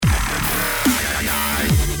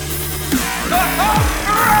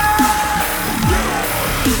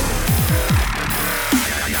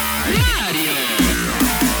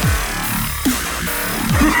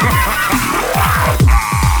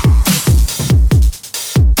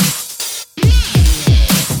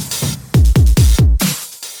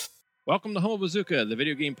Welcome to Humble Bazooka, the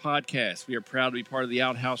video game podcast. We are proud to be part of the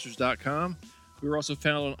Outhousers.com. We are also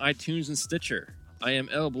found on iTunes and Stitcher. I am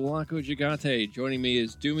El Blanco Gigante. Joining me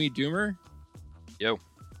is Doomy Doomer. Yo.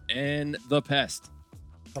 And The Pest.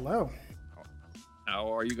 Hello.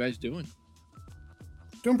 How are you guys doing?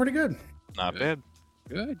 Doing pretty good. Not bad.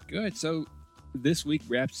 Good. So, this week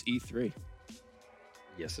wraps E3.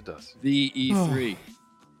 Yes, it does. The E3.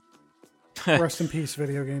 Rest in peace,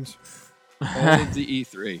 video games. All of the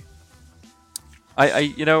E3.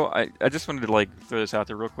 I just wanted to throw this out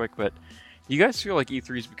there real quick, but you guys feel like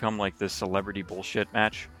E3's become like this celebrity bullshit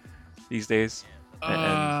match these days? You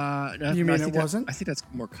mean it wasn't? I think that's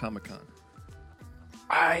more Comic-Con.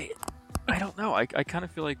 I don't know. I kind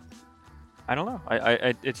of feel like I don't know.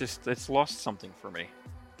 It's lost something for me.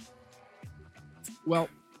 Well,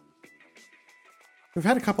 we've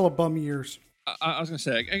had a couple of bum years. I was going to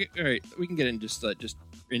say, all right, we can get in just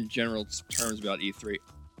in general terms about E3.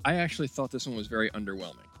 I actually thought this one was very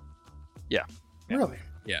underwhelming. Yeah. Really?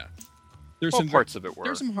 Yeah. There's some parts of it were.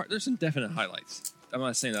 There's some definite highlights. I'm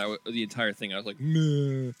not saying that the entire thing. I was like,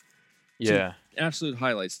 meh. Yeah. Some absolute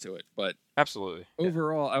highlights to it, but absolutely.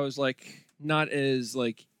 Overall, I was like not as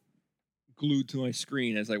glued to my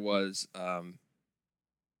screen as I was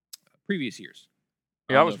previous years.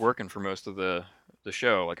 Yeah, I was working for most of the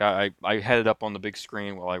show. Like I had it up on the big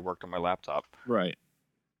screen while I worked on my laptop. Right.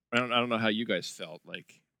 I don't know how you guys felt.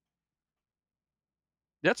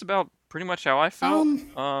 That's about pretty much how I felt.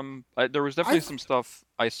 There was definitely some stuff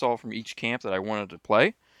I saw from each camp that I wanted to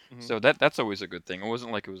play. Mm-hmm. So that's always a good thing. It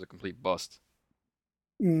wasn't like it was a complete bust.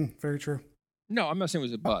 Very true. No, I'm not saying it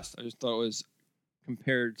was a bust. I just thought it was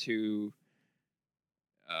compared to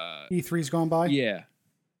E3's gone by. Yeah,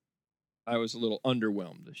 I was a little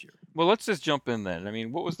underwhelmed this year. Well, let's just jump in then. I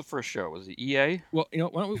mean, what was the first show? Was it EA? Well,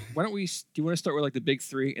 why don't we? Do you want to start with the big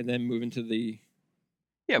three and then move into the?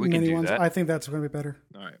 Yeah, we can do that. I think that's going to be better.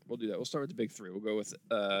 All right, we'll do that. We'll start with the big three. We'll go with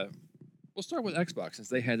we'll start with Xbox since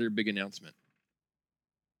they had their big announcement.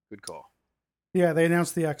 Good call. Yeah, they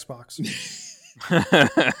announced the Xbox.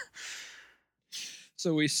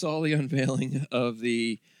 So we saw the unveiling of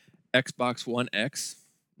the Xbox One X,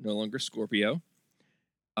 no longer Scorpio.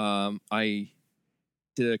 I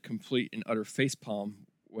did a complete and utter facepalm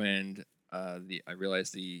when I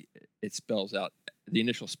realized it spells out the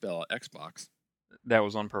initial spell Xbox. That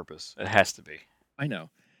was on purpose. It has to be. I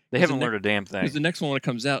know. They haven't learned a damn thing. Because the next one when it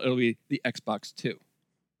comes out, it'll be the Xbox 2.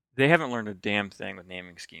 They haven't learned a damn thing with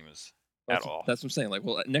naming schemas at all. That's what I'm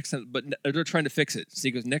saying. Next time, but they're trying to fix it.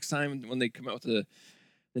 See, because next time when they come out with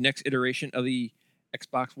the next iteration of the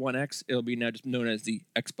Xbox One X, it'll be now just known as the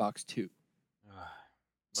Xbox 2.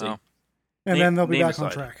 Well, and then they'll be back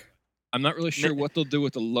on track. I'm not really sure what they'll do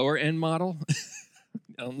with the lower end model.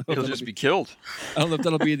 I don't know. It'll just be killed. I don't know if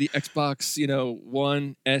that'll be the Xbox,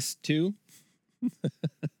 One S2.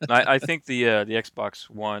 I think the Xbox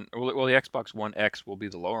One, the Xbox One X will be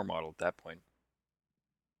the lower model at that point.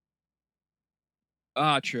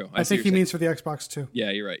 True. I think he means for the Xbox 2.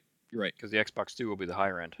 Yeah, you're right. Because the Xbox 2 will be the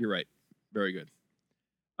higher end. You're right. Very good.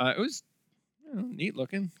 It was neat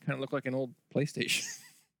looking. Kind of looked like an old PlayStation.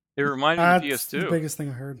 It reminded me of PS2. That's the biggest thing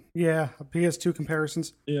I heard. Yeah, PS2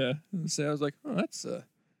 comparisons. Yeah. So I was like, oh, that's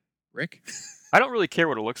Rick. I don't really care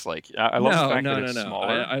what it looks like. I love the fact that it's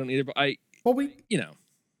smaller. I don't either, but we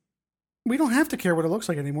don't have to care what it looks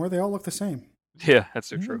like anymore. They all look the same. Yeah, that's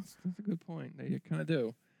so true. That's a good point. They kind of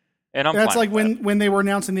do. And that's like when they were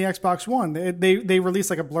announcing the Xbox One. They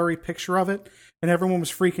released a blurry picture of it, and everyone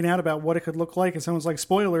was freaking out about what it could look like. And someone's like,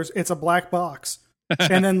 "Spoilers! It's a black box."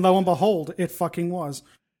 And then lo and behold, it fucking was.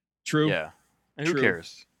 True. Yeah. And who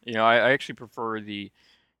cares? I actually prefer the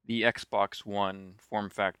Xbox One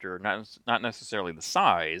form factor, not necessarily the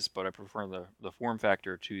size, but I prefer the form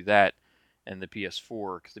factor to that and the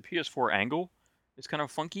PS4, because the PS4 angle is kind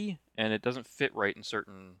of funky and it doesn't fit right in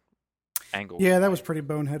certain angles. Yeah, that was pretty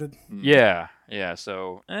boneheaded. Yeah.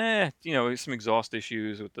 So, some exhaust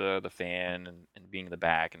issues with the fan and being in the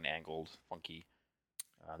back and angled, funky.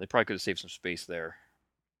 They probably could have saved some space there.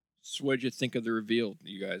 So what did you think of the reveal,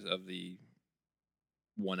 you guys, of the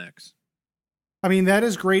One X? I mean, that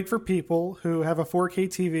is great for people who have a 4K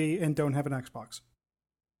TV and don't have an Xbox.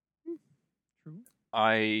 True.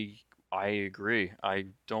 I agree. I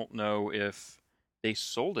don't know if they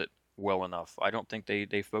sold it well enough. I don't think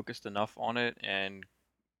they focused enough on it, and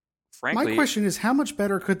frankly... My question is, how much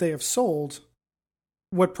better could they have sold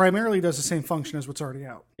what primarily does the same function as what's already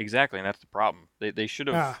out? Exactly, and that's the problem. They should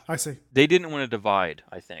have... I see. They didn't want to divide,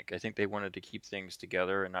 I think. I think they wanted to keep things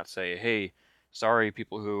together and not say, hey, sorry,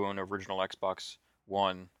 people who own original Xbox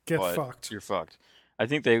One, but fucked. You're fucked. I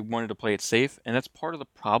think they wanted to play it safe, and that's part of the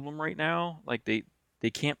problem right now. they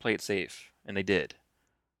can't play it safe, and they did.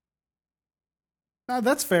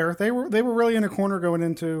 That's fair. They were really in a corner going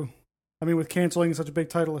into. I mean, with canceling such a big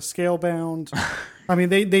title as Scalebound, I mean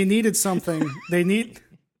they needed something.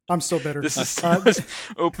 I'm still bitter. This is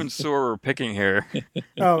open sore picking here.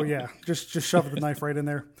 Oh yeah, just shove the knife right in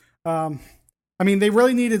there. I mean, they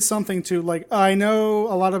really needed something to like. I know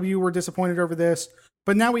a lot of you were disappointed over this,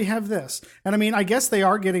 but now we have this. And I mean, I guess they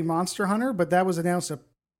are getting Monster Hunter, but that was announced at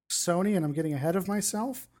Sony, and I'm getting ahead of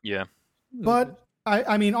myself. Yeah, but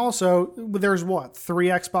I mean, also there's 3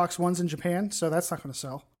 Xbox Ones in Japan, so that's not going to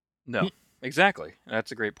sell. No, exactly.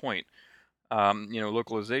 That's a great point.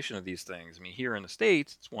 Localization of these things. I mean, here in the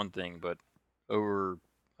States, it's one thing, but over,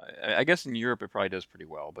 I guess in Europe, it probably does pretty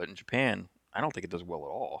well. But in Japan, I don't think it does well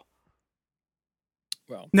at all.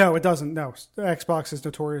 Well, no, it doesn't. No, Xbox has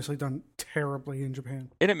notoriously done terribly in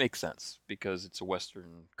Japan, and it makes sense because it's a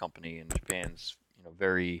Western company, and Japan's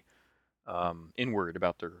very inward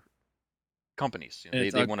about their companies.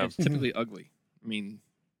 They want to. It's typically ugly. I mean,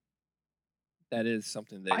 that is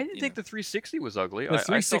something that I didn't think the 360 was ugly. The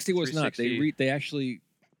 360 I was not. They actually,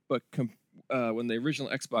 but when the original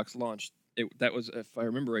Xbox launched, that was, if I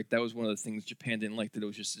remember right, that was one of the things Japan didn't like. That it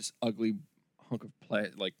was just this ugly hunk of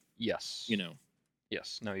like. Yes.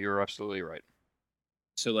 Yes. No, you're absolutely right.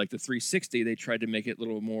 So like the 360, they tried to make it a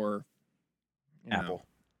little more Apple.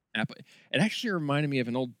 It actually reminded me of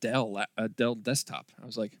an old Dell desktop. I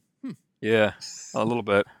was like, Yeah, a little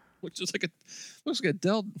bit. Looks like a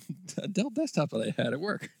Dell desktop that I had at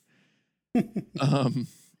work.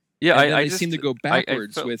 Yeah, I just seem to go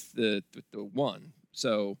backwards with the one.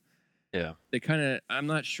 So yeah, they kind of. I'm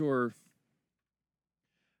not sure.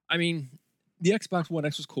 I mean, the Xbox One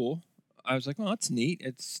X was cool. I was like, well, that's neat.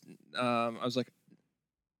 It's. I was like,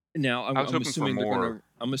 now I'm assuming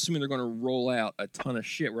they're going to roll out a ton of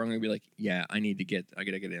shit where I'm going to be like, yeah, I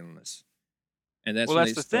gotta get in on this. And that's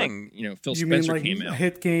the thing. Phil you Spencer mean like came out.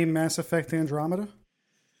 Hit game Mass Effect Andromeda.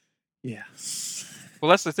 Yeah. Well,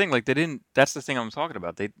 that's the thing. Like they didn't. That's the thing I'm talking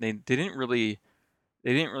about. They didn't really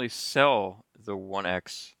sell the One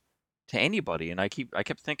X to anybody, and I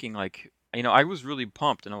kept thinking like. I was really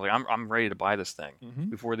pumped, and I was like, I'm ready to buy this thing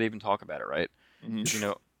before they even talk about it, right?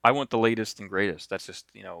 Mm-hmm. I want the latest and greatest. That's just,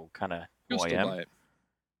 kind of who You'll I still am. buy it.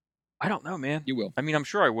 I don't know, man. You will. I mean, I'm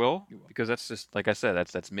sure I will, You will. because that's just, like I said,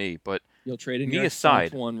 that's me. But you'll trade in me your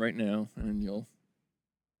aside, Xbox One right now, and you'll.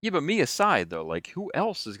 Yeah, but me aside, though, like, who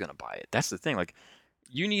else is gonna buy it? That's the thing. Like,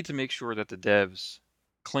 you need to make sure that the devs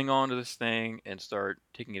cling on to this thing and start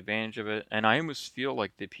taking advantage of it. And I almost feel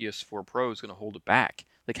like the PS4 Pro is gonna hold it back.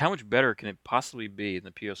 Like, how much better can it possibly be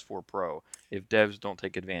than the PS4 Pro if devs don't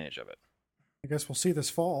take advantage of it? I guess we'll see this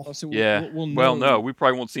fall. Oh, so We'll no, we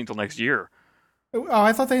probably won't see until next year. Oh,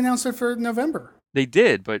 I thought they announced it for November. They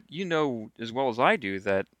did, but as well as I do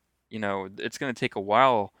that, it's going to take a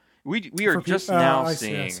while. We are just now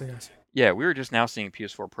seeing. I see. Yeah, we are just now seeing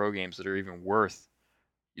PS4 Pro games that are even worth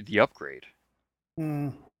the upgrade.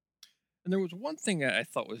 Mm. And there was one thing that I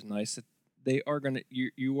thought was nice that they are gonna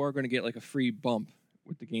you are gonna get like a free bump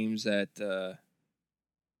with the games that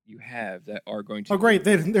you have that are going to. Oh, great!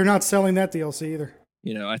 They're not selling that DLC either.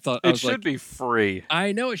 I thought it should be free.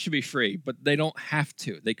 I know it should be free, but they don't have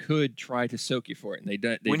to. They could try to soak you for it, and they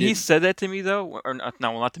don't. When he said that to me, though, or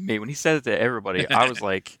not to me. When he said it to everybody, I was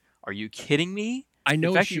like, "Are you kidding me?" I know.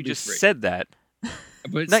 In fact, you just said that,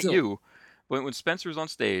 but not you. But when Spencer's on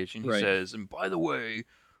stage and he says, "And by the way,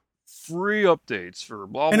 free updates for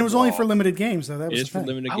blah blah," and it was blah. only for limited games, though. That was it is the for thing.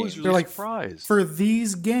 limited games. I was really surprised for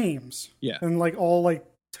these games. Yeah, and all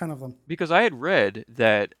 10 of them. Because I had read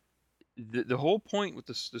that the whole point with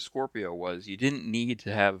the Scorpio was you didn't need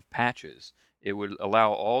to have patches. It would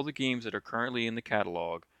allow all the games that are currently in the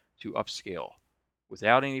catalog to upscale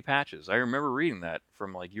without any patches. I remember reading that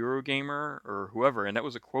from like Eurogamer or whoever, and that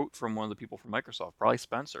was a quote from one of the people from Microsoft, probably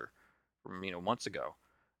Spencer, from months ago.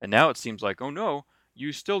 And now it seems like, oh no,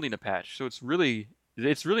 you still need a patch. So it's really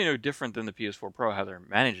no different than the PS4 Pro, how they're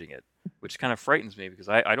managing it, which kind of frightens me because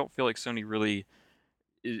I don't feel like Sony really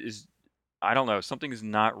is. I don't know. Something is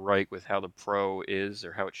not right with how the Pro is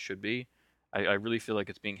or how it should be. I really feel like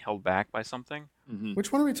it's being held back by something. Mm-hmm.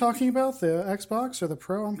 Which one are we talking about? The Xbox or the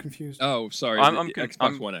Pro? I'm confused. Oh, sorry. I'm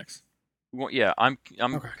Xbox One X. Well, yeah, I'm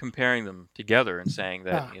Okay. comparing them together and saying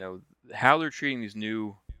that how they're treating these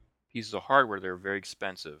new pieces of hardware. They're very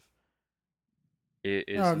expensive. It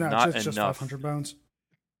is not just enough. 500 bones.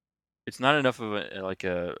 It's not enough of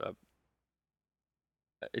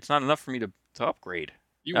it's not enough for me to upgrade.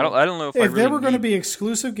 I don't know if there were going to be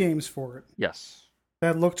exclusive games for it. Yes.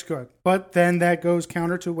 That looked good, but then that goes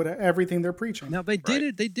counter to everything they're preaching. Now they did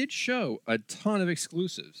it. They did show a ton of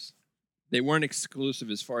exclusives They weren't exclusive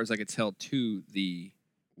as far as I could tell to the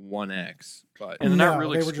One X, but And they're not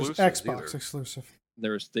really they were just exclusives Xbox either. exclusive.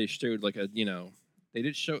 they showed like they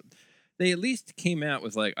did show, they at least came out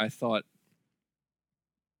with like, I thought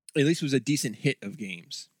at least it was a decent hit of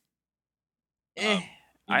games. I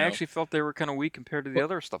actually felt they were kind of weak compared to the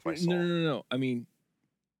other stuff I saw. No. I mean,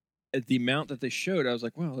 at the amount that they showed, I was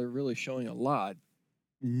like, wow, they're really showing a lot.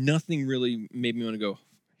 Nothing really made me want to go,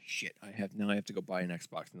 shit, I have to go buy an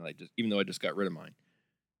Xbox, and even though I just got rid of mine.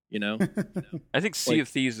 I think Sea of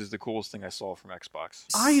Thieves is the coolest thing I saw from Xbox.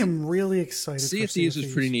 I am really excited. Sea of Thieves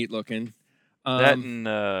was pretty neat looking. That and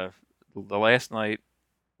the Last Night,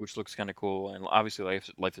 which looks kind of cool, and obviously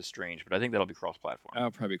Life is Strange, but I think that'll be cross-platform.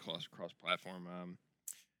 I'll probably cross-platform.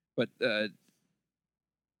 But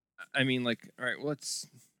I mean, like, all right, let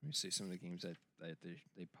me see some of the games that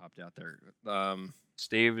they popped out there.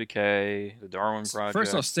 State of Decay, the Darwin Project.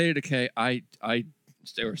 First off, State of Decay, or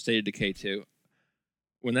State of Decay 2.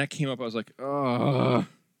 When that came up, I was like, oh,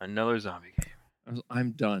 another zombie game.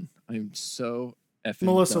 I'm done. I'm so effing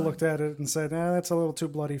Melissa done. looked at it and said, that's a little too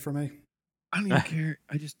bloody for me. I don't even care.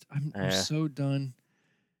 I'm so done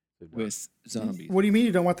with zombies. What do you mean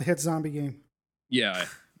you don't want the hit zombie game? Yeah,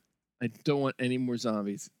 I don't want any more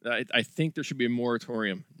zombies. I think there should be a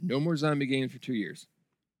moratorium. No more zombie games for 2 years.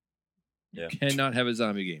 Yeah. You cannot have a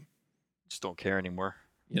zombie game. Just don't care anymore.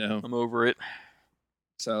 I'm over it.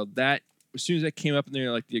 So that, as soon as that came up and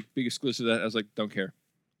they're like the big exclusive of that, I was like, don't care.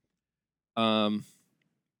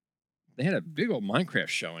 They had a big old Minecraft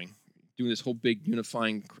showing, doing this whole big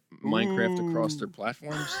unifying Minecraft across their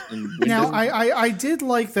platforms. And now, I did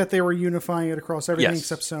like that they were unifying it across everything Yes.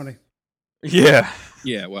 except Sony. Yeah.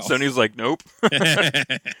 Yeah, well. Sony's like, nope.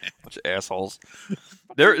 Bunch of assholes.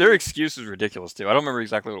 Their excuse is ridiculous, too. I don't remember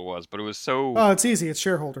exactly what it was, but it was so... Oh, it's easy. It's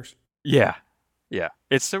shareholders. Yeah. Yeah.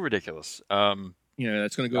 It's so ridiculous. That's going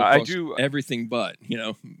to go across everything but,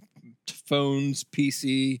 phones,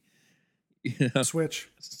 PC, Switch.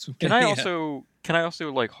 Can I also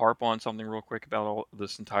like harp on something real quick about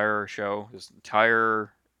this entire show, this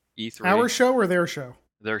entire E3? Our show or their show?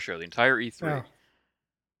 Their show, the entire E3. Oh.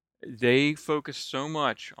 They focus so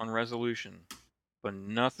much on resolution, but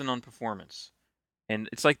nothing on performance. And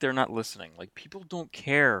it's like they're not listening. Like, people don't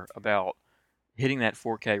care about hitting that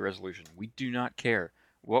 4K resolution. We do not care.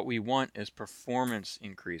 What we want is performance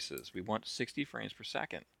increases. We want 60 frames per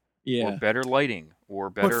second. Yeah. Or better lighting.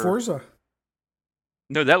 Or better... But Forza.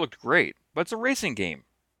 No, that looked great. But it's a racing game.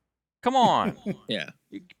 Come on. Yeah.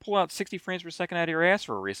 You pull out 60 frames per second out of your ass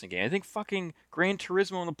for a racing game. I think fucking Gran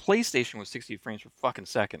Turismo on the PlayStation was 60 frames per fucking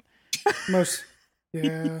second.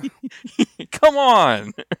 Yeah. Come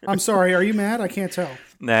on. I'm sorry. Are you mad? I can't tell.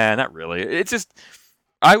 Nah, not really. It's just,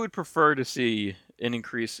 I would prefer to see an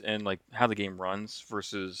increase in like how the game runs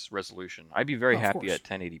versus resolution. I'd be very happy course. at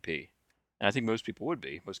 1080p. And I think most people would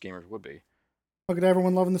be. Most gamers would be. Look at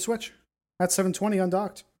everyone loving the Switch. That's 720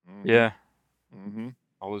 undocked. Yeah. Mm-hmm.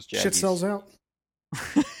 All those jaggies. Shit sells out.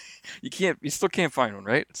 You still can't find one,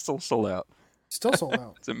 right? It's still sold out. Still sold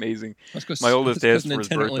out. It's amazing. That's My oldest that's asked for his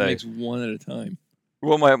Nintendo only birthday. makes one at a time.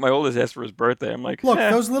 Well, my oldest asked for his birthday. I'm like, Look,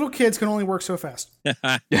 those little kids can only work so fast.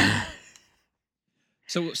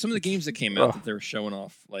 So some of the games that came out that they were showing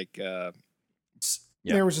off, like Yeah.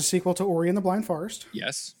 There was a sequel to Ori and the Blind Forest,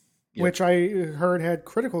 yes, which I heard had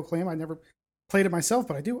critical acclaim. I never played it myself,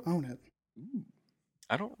 but I do own it.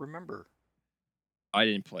 I don't remember. I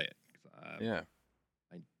didn't play it. Yeah.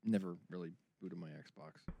 I never really booted my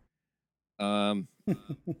Xbox.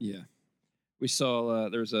 Yeah, we saw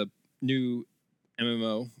there's a new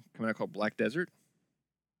MMO coming out called Black Desert.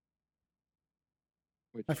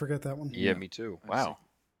 Which, I forget that one. Yeah, me too. Wow.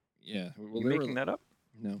 yeah, well, You making that up?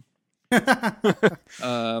 No. There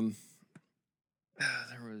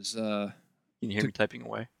was Can you hear me typing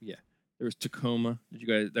away? there was Tacoma. Did you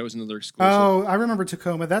guys? That was another exclusive. Oh, I remember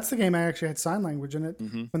Tacoma. That's the game I actually had sign language in it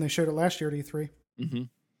Mm-hmm. when they showed it last year at E3. Mm-hmm.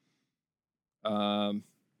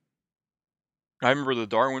 I remember the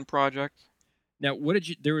Darwin Project. Now, what did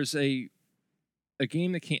you? There was a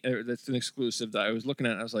game that came that's an exclusive that I was looking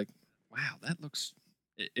at. And I was like, wow, that looks.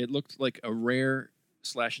 It looked like a Rare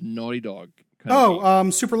 / Naughty Dog. Kind of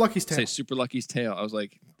game. Super Lucky's Tale. Say Super Lucky's Tale. I was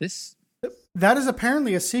like, this That is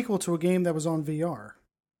apparently a sequel to a game that was on VR.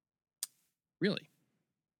 really.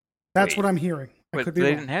 That's Wait. what I'm hearing. I But could they be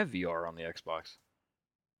didn't have VR on the Xbox.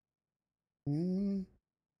 wrong.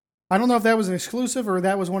 I don't know if that was an exclusive or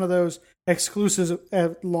that was one of those exclusive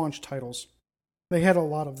launch titles. They had a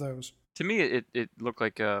lot of those. To me, it looked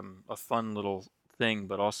like a fun little thing,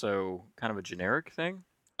 but also kind of a generic thing.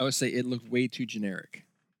 I would say it looked way too generic.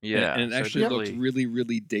 Yeah. and it so actually didn't looked really- really,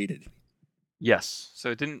 really dated. Yes.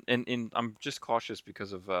 So it didn't, and I'm just cautious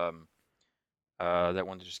because of That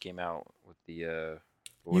one that just came out with the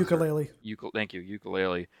what was it? Ukulele. Thank you,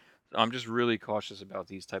 ukulele. I'm just really cautious about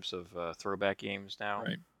these types of throwback games now.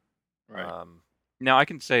 Right. Now I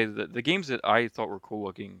can say that the games that I thought were cool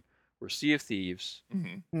looking were Sea of Thieves,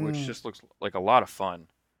 Mm-hmm. which Mm. just looks like a lot of fun.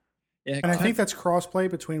 Yeah, And I think that's crossplay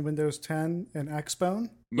between Windows 10 and Xbone.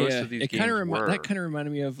 Most of these it games were. that kind of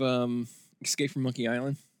reminded me of Escape from Monkey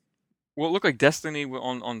Island. Well, it looked like Destiny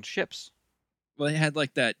on ships. Well, they had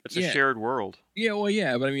like that. It's a shared world. Yeah, well,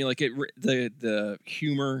 yeah, but I mean, like the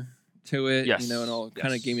humor to it, Yes, and all kind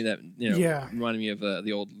of yes. gave me that, Yeah. reminded me of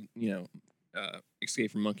the old,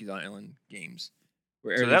 Escape from Monkey Island games,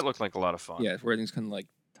 where So that everything's- looked like a lot of fun. yeah, where everything's kind of like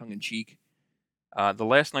tongue in cheek. The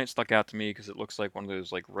Last Night stuck out to me because it looks like one of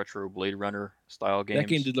those like retro Blade Runner style games. That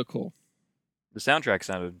game did look cool. The soundtrack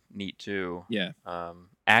sounded neat too. Yeah,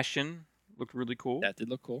 Ashen looked really cool, that did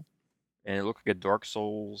look cool. and it looked like a Dark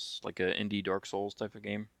Souls, like a indie Dark Souls type of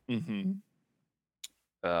game. Mm-hmm.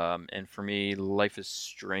 And for me, Life is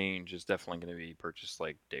Strange is definitely going to be purchased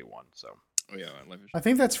like day one. So Oh yeah, I love it. I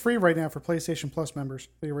think that's free right now for PlayStation Plus members,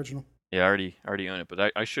 the original. yeah, I already own it,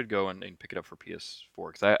 but I should go and pick it up for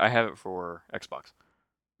PS4 because I have it for Xbox.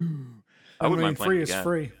 I I wouldn't mean, mind playing free it is again.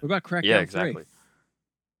 free. What about Crackdown Yeah, 3? exactly.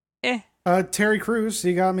 Terry Crews,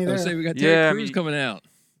 you got me I there. was saying we got Terry Yeah, I Crews mean- coming out.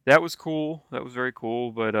 That was cool. That was very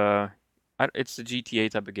cool. But it's the GTA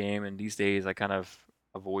type of game, and these days I kind of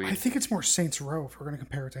avoid. I think it's more Saints Row if we're going to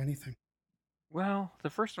compare it to anything. Well, the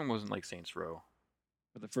first one wasn't like Saints Row.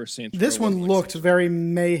 But the first Saints This Row one wasn't like looked Saints very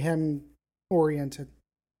mayhem oriented.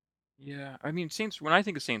 Yeah, I mean when I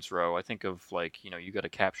think of Saints Row, I think of like you got to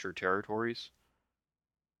capture territories.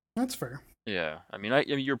 That's fair. Yeah, I mean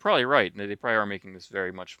you're probably right. They probably are making this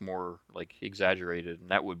very much more like exaggerated, and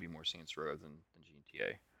that would be more Saints Row than GTA.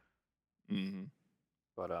 Row. Mm-hmm.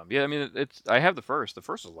 But yeah, I mean I have the first. The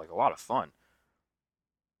first was like a lot of fun.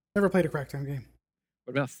 Never played a Crackdown game.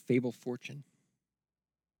 What about Fable Fortune?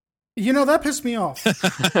 You know, that pissed me off.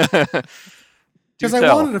 Because Do I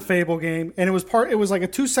tell. wanted a Fable game, and it was like a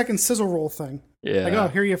 2-second sizzle roll thing. Yeah. Like, oh,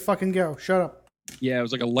 here you fucking go. Shut up. Yeah, it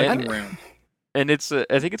was like a lightning And- round. And it's I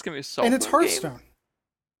think it's gonna be a cell And it's phone game. Hearthstone.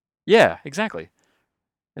 Yeah, exactly.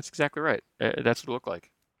 That's exactly right. That's what it looked like.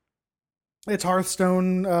 It's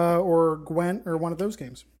Hearthstone or Gwent or one of those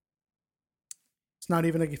games. It's not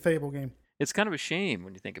even a Fable game. It's kind of a shame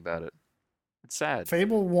when you think about it. It's sad.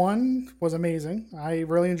 Fable 1 was amazing. I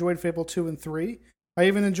really enjoyed Fable 2 and 3. I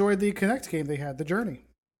even enjoyed the Connect game they had, The Journey.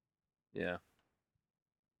 Yeah.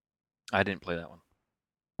 I didn't play that one.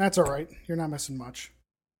 That's all right. You're not missing much.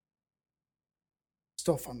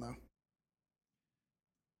 Still fun, though.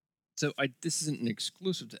 So this isn't an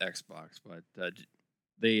exclusive to Xbox, but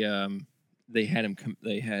they had him come.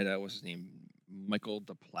 They had what's his name, Michael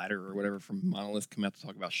DePlatter or whatever from Monolith come out to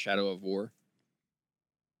talk about Shadow of War.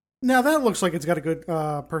 Now, that looks like it's got a good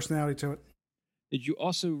personality to it. Did you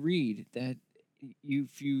also read that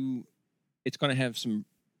it's going to have some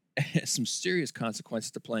some serious consequences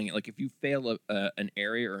to playing it? Like if you fail an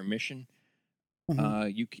area or a mission,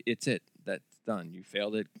 Mhm. it's it. That's done. You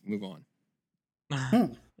failed it. Move on.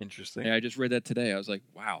 Interesting. Yeah, I just read that today. I was like,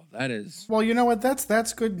 wow, that is. Well, you know what?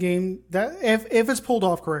 That's good game. That if it's pulled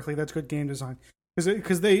off correctly, that's good game design.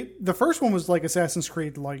 Because the first one was like Assassin's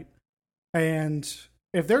Creed Light, and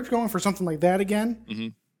if they're going for something like that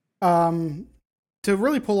again, Mhm. To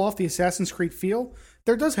really pull off the Assassin's Creed feel,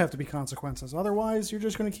 there does have to be consequences. Otherwise, you're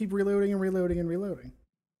just going to keep reloading and reloading and reloading.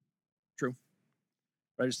 True.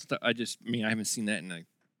 But I mean, I haven't seen that in a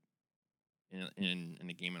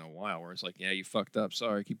game in a while where it's like, yeah, you fucked up.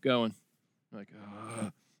 Sorry, keep going. Like,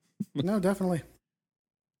 No, definitely.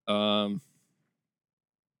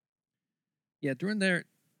 yeah, during their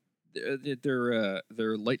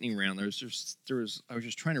lightning round, I was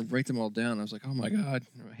just trying to write them all down. I was like, oh my god,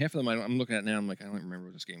 half of them I'm looking at now. I'm like, I don't remember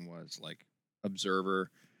what this game was. Like Observer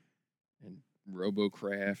and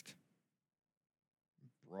Robocraft,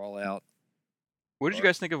 Brawlout. What did you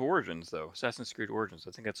guys think of Origins, though? Assassin's Creed Origins.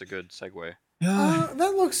 I think that's a good segue.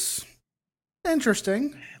 That looks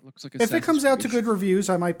interesting. It looks like If it comes out to good reviews,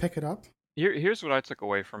 I might pick it up. Here's what I took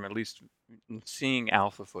away from at least seeing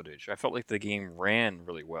alpha footage. I felt like the game ran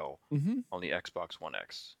really well Mm-hmm. on the Xbox One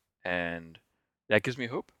X, and that gives me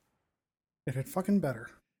hope. It had fucking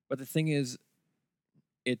better. But the thing is,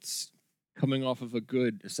 it's coming off of a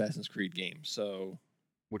good Assassin's Creed game. So,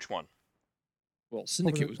 Which one? well,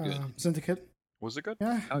 Syndicate was good. Syndicate. Was it good?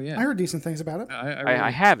 Yeah. Oh yeah, I heard decent things about it. I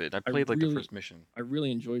have it. I played like really- the first mission. I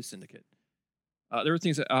really enjoyed Syndicate. There were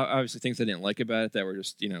things that obviously things I didn't like about it that were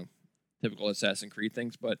just typical Assassin's Creed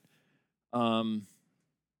things, but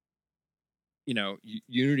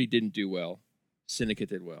Unity didn't do well. Syndicate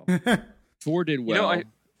did well. 4 did well.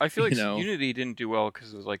 I feel like You know. Unity didn't do well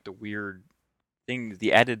because it was like the weird thing,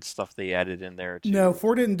 the added stuff they added in there. No,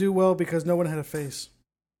 4 didn't do well because no one had a face.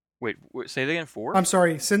 Wait, say that again. 4? I'm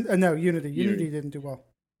sorry. No, Unity. Unity. Unity didn't do well.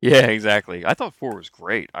 Yeah, exactly. I thought 4 was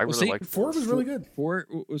great. I really see, liked 4 was really good. 4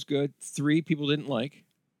 was good. 3 people didn't like.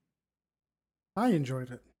 I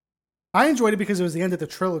enjoyed it. I enjoyed it because it was the end of the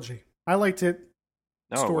trilogy. I liked it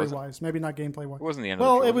No, it story wasn't. wise, maybe not gameplay It wise. wasn't the end.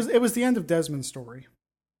 Well, of the it trilogy. was the end of Desmond's story.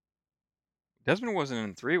 Desmond wasn't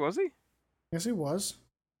in 3, was he? Yes, it was.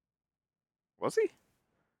 Was he?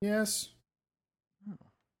 Yes.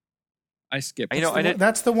 I skipped. You know, I didn't.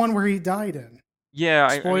 That's the one where he died in. Yeah,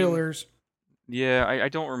 Spoilers. I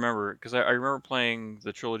don't remember because I remember playing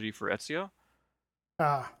the trilogy for Ezio.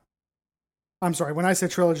 I'm sorry. When I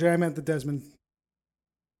said trilogy, I meant the Desmond,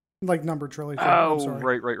 like numbered trilogy. I'm Oh,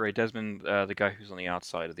 sorry. right. Desmond, the guy who's on the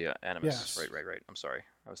outside of the Animus. Yes. Right. I'm sorry.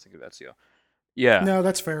 I was thinking of Ezio. Yeah. No,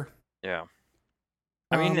 that's fair. Yeah.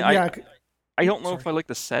 I mean, yeah, I don't know sorry. if I like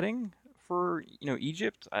the setting for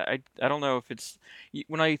Egypt. I don't know if it's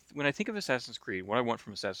when I think of Assassin's Creed, what I want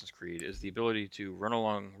from Assassin's Creed is the ability to run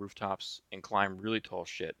along rooftops and climb really tall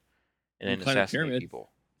shit and And then climb a assassinate pyramid. people.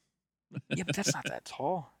 Yeah, but that's not that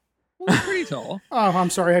tall. Well, it's pretty tall. Oh, I'm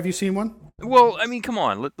sorry. Have you seen one? Well, I mean, come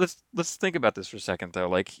on. Let's think about this for a second, though.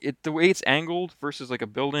 Like the way it's angled versus like a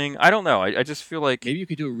building. I don't know. I just feel like Maybe you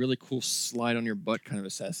could do a really cool slide on your butt kind of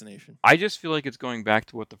assassination. I just feel like it's going back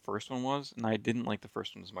to what the first one was, and I didn't like the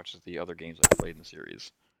first one as much as the other games I played in the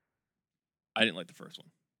series. I didn't like the first one.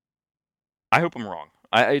 I hope I'm wrong.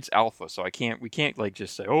 It's alpha, so we can't like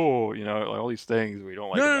just say, oh, like all these things we don't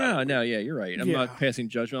like. No. Yeah, you're right. I'm Yeah. not passing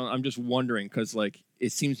judgment. I'm just wondering because like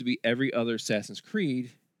it seems to be every other Assassin's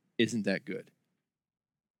Creed isn't that good.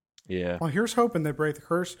 Yeah. Well, here's hoping they break the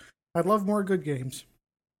curse. I'd love more good games.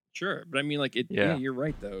 Sure, but I mean, like it. Yeah. Yeah, you're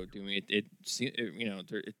right though. Doing it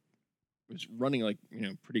was running like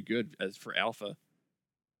pretty good as for alpha.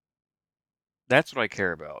 That's what I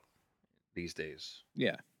care about these days.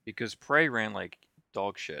 Yeah. Because Prey ran like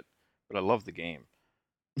dog shit, but I love the game.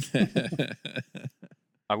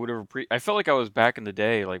 I would have. I felt like I was back in the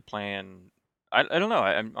day, like playing. I don't know.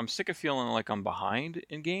 I'm sick of feeling like I'm behind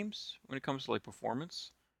in games when it comes to like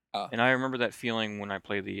performance. And I remember that feeling when I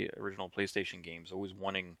played the original PlayStation games, always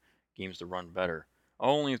wanting games to run better.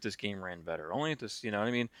 Only if this game ran better. Only if this, you know what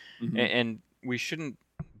I mean? Mhm. And we shouldn't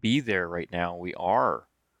be there right now. We are,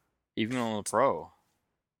 even on the Pro.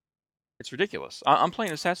 It's ridiculous. I'm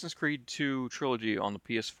playing Assassin's Creed 2 Trilogy on the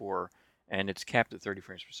PS4, and it's capped at 30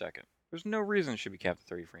 frames per second. There's no reason it should be capped at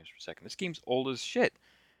 30 frames per second. This game's old as shit.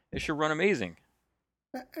 It should run amazing.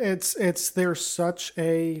 There's such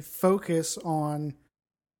a focus on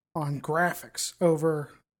graphics over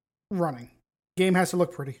running. Game has to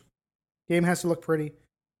look pretty.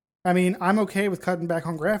 I mean, I'm okay with cutting back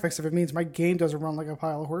on graphics if it means my game doesn't run like a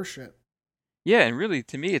pile of horse shit. Yeah, and really,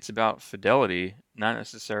 to me, it's about fidelity, not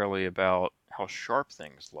necessarily about how sharp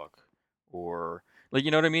things look, or like,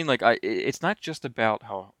 you know what I mean? Like, it's not just about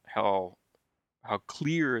how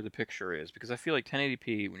clear the picture is, because I feel like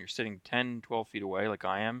 1080p when you're sitting 10, 12 feet away, like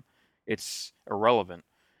I am, it's irrelevant.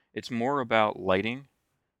 It's more about lighting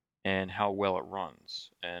and how well it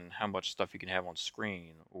runs, and how much stuff you can have on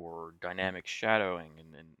screen, or dynamic shadowing,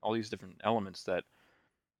 and all these different elements that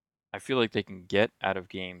I feel like they can get out of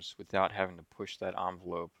games without having to push that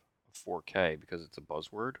envelope of 4K because it's a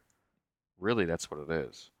buzzword. Really, that's what it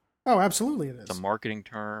is. Oh, absolutely it is. It's a marketing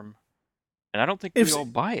term. And I don't think If we s- all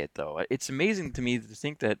buy it, though. It's amazing to me to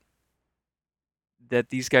think that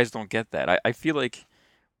these guys don't get that. I feel like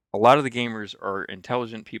a lot of the gamers are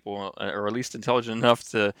intelligent people, or at least intelligent enough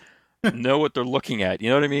to know what they're looking at. You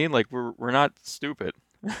know what I mean? Like, we're not stupid.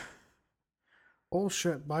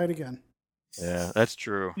 Bullshit. Buy it again. Yeah, that's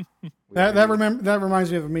true. That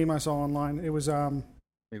reminds me of a meme I saw online. It was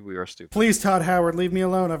Maybe we are stupid. please Todd Howard, leave me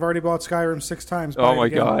alone. I've already bought Skyrim 6 times. Buy Oh it my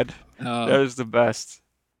again. god. Oh. That is the best.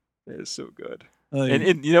 That is so good. Oh,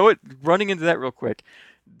 And you know what? Running into that real quick,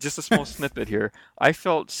 just a small snippet here. I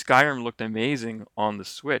felt Skyrim looked amazing on the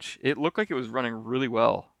Switch. It looked like it was running really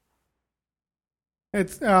well.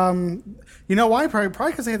 It's you know why?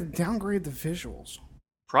 Probably because they had to downgrade the visuals.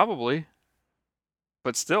 Probably.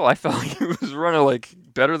 But still, I felt like it was running like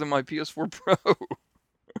better than my PS4 Pro.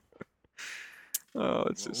 Oh,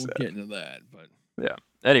 it's so we'll sad. get into that. But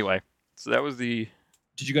Anyway, so that was the.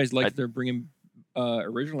 did you guys like I- that they're bringing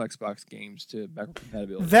original Xbox games to backward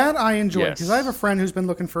compatibility? That I enjoyed because Yes. I have a friend who's been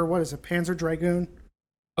looking for Panzer Dragoon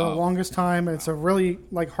for the Oh. longest time. It's a really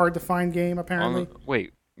hard to find game apparently.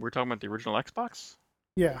 Wait, we're talking about the original Xbox?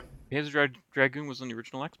 Yeah, Panzer Dragoon was on the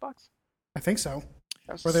original Xbox? I think so.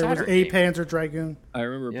 That was Or there was Saturn a game. Panzer Dragoon. I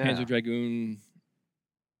remember Yeah. Panzer Dragoon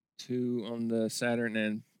 2 on the Saturn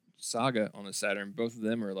and Saga on the Saturn. Both of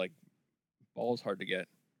them are like balls hard to get.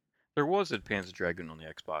 There was a Panzer Dragoon on the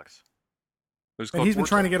Xbox. It was And called he's been Orta.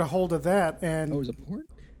 trying to get a hold of that, and Oh, was it a port?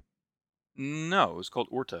 No, it was called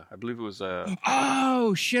Orta. I believe it was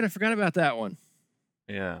Oh shit! I forgot about that one.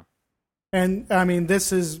 yeah. and I mean,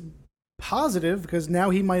 this is positive because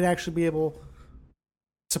now he might actually be able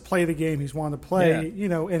to play the game he's wanted to play, Yeah. you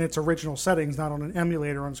know, in its original settings, not on an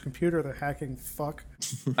emulator on his computer. The hacking fuck.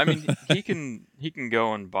 I mean, he can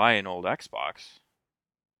go and buy an old Xbox,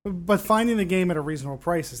 But finding the game at a reasonable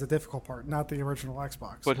price is the difficult part, not the original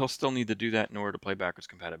Xbox. but he'll still need to do that in order to play backwards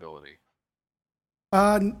compatibility.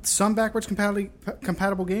 Some backwards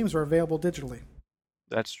compatible games are available digitally.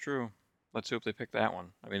 That's true. Let's hope they pick that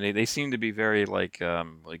one. I mean, they seem to be very like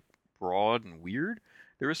broad and weird.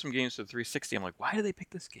 There were some games for 360. I'm like, why did they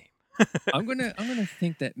pick this game? I'm gonna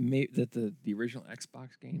think that that the original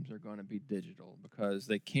Xbox games are gonna be digital because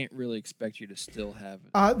they can't really expect you to still have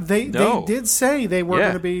it. They No. did say they were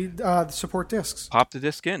Yeah. going to be support discs. Pop the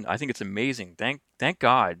disc in. I think it's amazing. Thank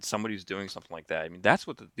God somebody's doing something like that. I mean, that's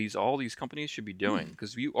what all these companies should be doing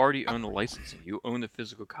because you already own the licensing. You own the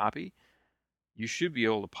physical copy. You should be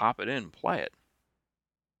able to pop it in and play it.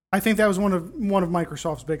 I think that was one of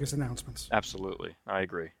Microsoft's biggest announcements. Absolutely, I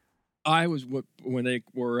agree. I was when they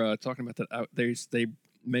were talking about that. They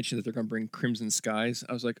mentioned that they're gonna bring Crimson Skies.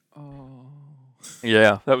 I was like, oh,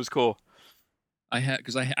 Yeah, that was cool. I had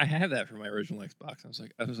because I have that for my original Xbox. I was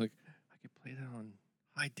like, I could play that on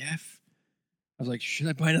high def. I was like, should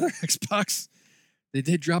I buy another Xbox? They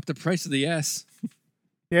did drop the price of the S.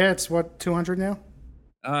 Yeah, it's what, 200 now?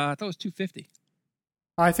 I thought it was $250.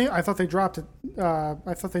 I thought they dropped it. I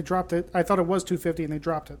thought it was 250 and they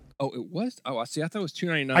dropped it. Oh, it was. Oh, I see. I thought it was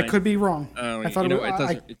 $299. I could be wrong. Oh, I thought you it know, was. it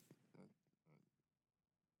doesn't.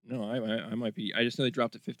 No, I might be. I just know they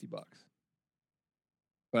dropped it $50.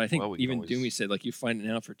 But I think Well, we can even always- Doomy said like you find it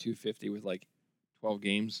now for $250 with like 12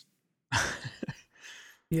 games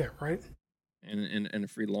Yeah, right. and a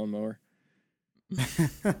free lawnmower.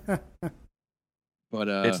 But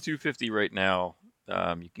It's $250 right now.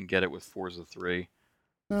 You can get it with Forza 3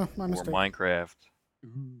 No, my or mistake. Minecraft.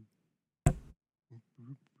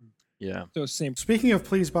 Yeah. so same. Speaking of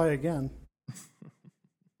please buy again.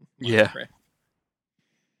 Yeah. Minecraft.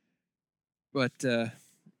 But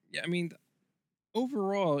yeah, I mean,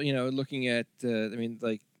 overall, you know, looking at, I mean,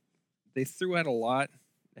 like they threw out a lot.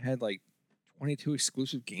 They had like 22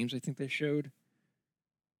 exclusive games. I think they showed.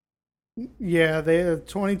 Yeah, they had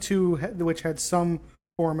 22, which had some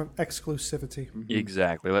form of exclusivity.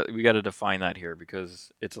 Exactly. We got to define that here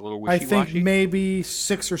because it's a little I wishy-washy. think maybe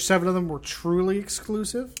 6 or 7 of them were truly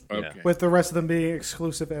exclusive, Okay. with the rest of them being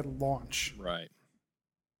exclusive at launch. Right.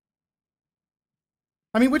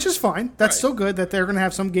 I mean, which is fine. That's Right. still good that they're going to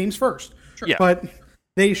have some games first. Sure. Yeah. But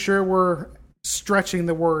they sure were stretching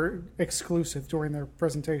the word exclusive during their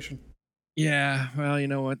presentation. Yeah. Well, you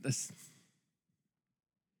know what?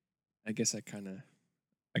 I guess the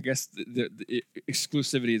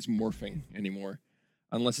exclusivity is morphing anymore,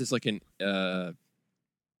 unless it's like a Oh,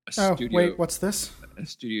 studio. wait, what's this? A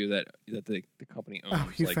studio that the company owns. Oh,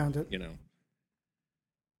 you like, found it. You know.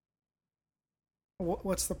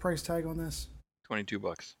 What's the price tag on this?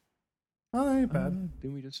 $22. Oh, that ain't bad.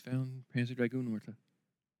 Then we just found Panzer Dragoon Orta.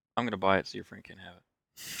 I'm gonna buy it so your friend can have it.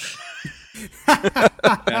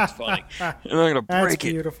 That's funny. And I'm gonna That's break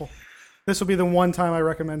it. beautiful. This will be the one time I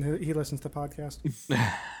recommend he listens to the podcast.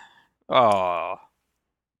 Oh,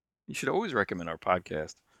 you should always recommend our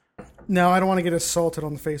podcast. No, I don't want to get assaulted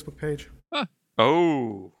on the Facebook page.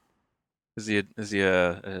 Oh, is he a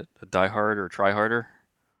diehard or tryharder?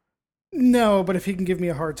 No, but if he can give me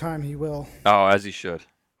a hard time, he will. Oh, as he should.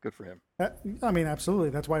 Good for him. I mean, absolutely.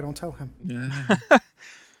 That's why I don't tell him. All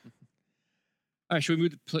right, should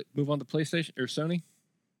we move on to PlayStation or Sony?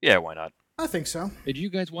 Yeah, why not? I think so. Did you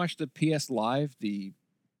guys watch the PS Live, the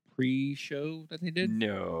pre-show that they did?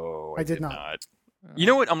 No, I did not. You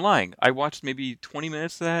know what? I'm lying. I watched maybe 20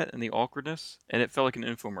 minutes of that and the awkwardness, and it felt like an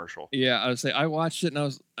infomercial. Yeah, I would say I watched it and I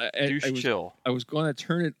was Chill. I was going to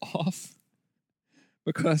turn it off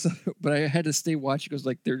but I had to stay watching because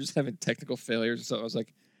like they're just having technical failures, so I was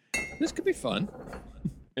like, this could be fun.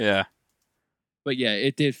 Yeah. But yeah,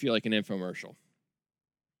 it did feel like an infomercial.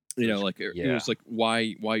 You know, like it Yeah. was like why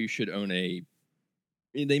you should own a.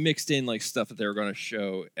 They mixed in like stuff that they were going to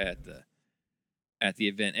show at the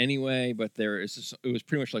event anyway, but it was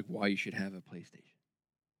pretty much like why you should have a PlayStation.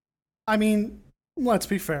 I mean, let's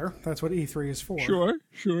be fair. That's what E3 is for. Sure.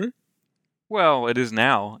 Well, it is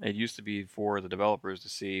now. It used to be for the developers to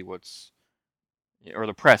see or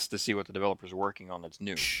the press to see what the developers are working on that's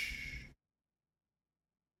new.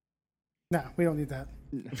 No, we don't need that.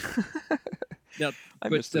 Now, I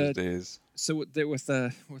but miss those days. so with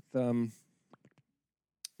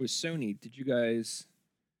Sony, did you guys?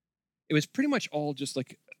 It was pretty much all just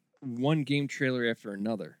like one game trailer after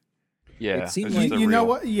another. Yeah, It seemed it's like just a You know real-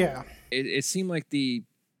 what? Yeah. It seemed like the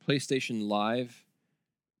PlayStation Live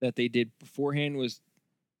that they did beforehand was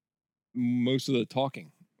most of the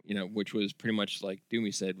talking, which was pretty much like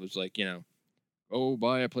Doomy said, was like, oh,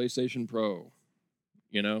 buy a PlayStation Pro,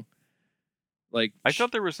 like I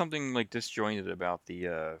thought there was something like disjointed about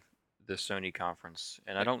the Sony conference,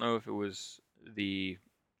 and I don't know if it was the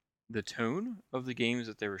tone of the games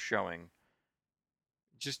that they were showing.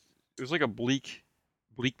 Just it was like a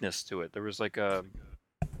bleakness to it. There was like a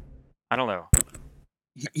I don't know.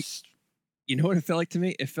 you know what it felt like to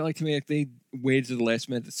me? It felt like to me like they waited to the last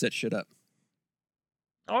minute to set shit up.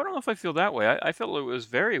 Oh, I don't know if I feel that way. I felt it was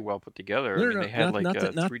very well put together. I mean, they had like not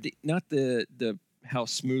a the, 3D. not the how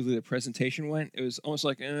smoothly the presentation went. It was almost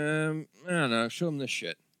like I don't know, show them this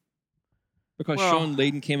shit. Because Well- Sean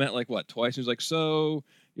Layden came out like what twice? He was like, "So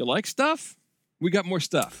you like stuff? We got more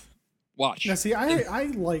stuff. Watch." Now, see, I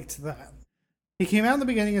liked that. He came out in the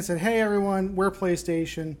beginning and said, "Hey, everyone, we're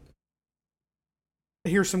PlayStation.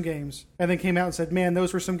 Here's some games," and then came out and said, "Man,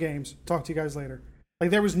 those were some games. Talk to you guys later." Like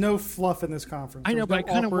there was no fluff in this conference. I There know, was but I no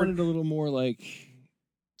kind of awkward- wanted a little more like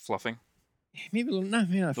Fluffing. maybe a little not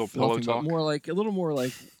Little pillow fluffy, but talk. more like a little more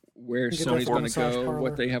like where You get Sony's that going to massage go, parlor.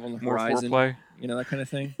 what they have on the More horizon, foreplay. that kind of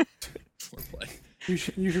thing. Foreplay. Use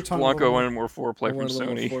your tongue. a Blanco little more. wanted more foreplay I from want a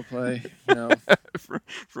little Sony. foreplay. No.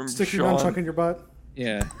 from Stick your Sean. nunchuck in your butt.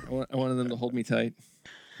 Yeah, I wanted them to hold me tight.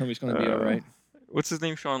 Tell me it's going to be all right. What's his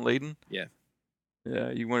name? Sean Layden? Yeah. Yeah,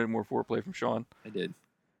 you wanted more foreplay from Sean. I did.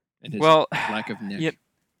 And his Well, lack of neck. yeah,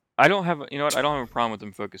 I don't have I don't have a problem with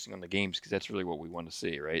them focusing on the games because that's really what we want to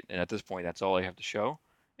see, right? And at this point, that's all I have to show.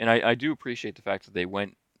 And I do appreciate the fact that they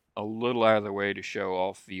went a little out of their way to show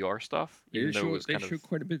off VR stuff, They even though it was showed kind of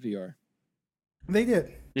quite a bit VR. They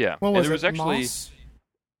did. yeah. What and was there it? was actually Moss?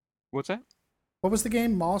 what's that? What was the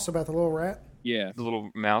game? Moss about the little rat. Yeah. The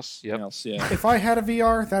little mouse. Yep. Else, yeah. If I had a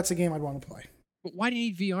VR, that's a game I'd want to play. But why do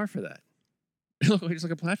you need VR for that? It looks like it's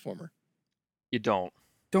like a platformer. You don't.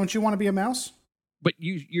 Don't you want to be a mouse? But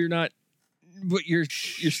you're not. But you're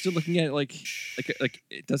still looking at it like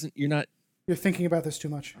it doesn't. You're not. You're thinking about this too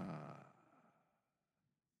much.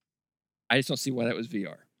 I just don't see why that was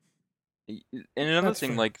VR. And another That's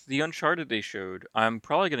thing, fair. like the Uncharted they showed, I'm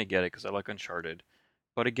probably gonna get it because I like Uncharted.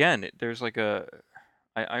 But again, there's like I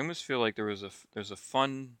almost feel like there's a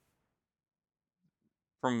fun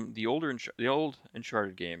from the old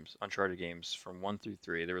Uncharted games from 1 through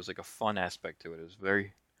 3. There was like a fun aspect to it. It was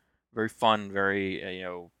very, very fun. Very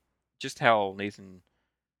just how Nathan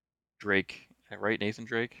Drake, right? Nathan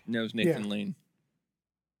Drake. No, it's Nathan Lane.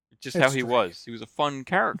 Just It's how he Drake. was. He was a fun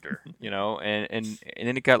character, and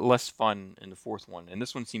then it got less fun in the fourth one, and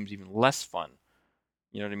this one seems even less fun.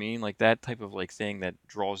 You know what I mean? Like that type of like thing that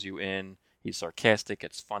draws you in. He's sarcastic.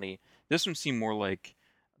 It's funny. This one seemed more like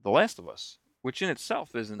The Last of Us, which in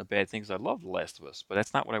itself isn't a bad thing because I love The Last of Us, but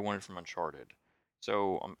that's not what I wanted from Uncharted.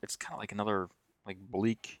 So it's kind of like another like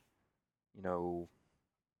bleak,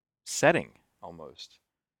 setting almost.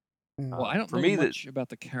 Well, I don't for know me, much about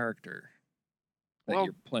the character that Well,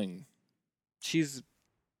 you're playing. She's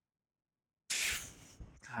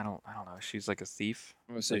I don't know. She's like a thief.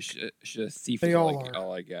 I'm gonna say she's a thief. They Is all are.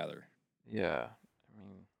 all I gather. Yeah. I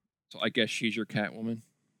mean, So I guess she's your Catwoman.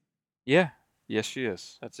 yeah. Yes, she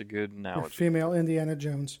is. That's a good Or analogy. female Indiana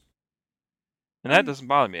Jones. And that doesn't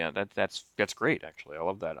bother me. That's great actually. I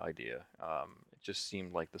love that idea. It just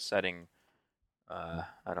seemed like the setting I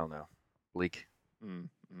don't know. Bleak. Mm.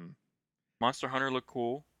 Monster Hunter looked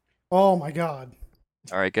cool. Oh my god.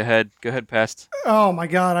 All right, go ahead. Go ahead, Pest. Oh my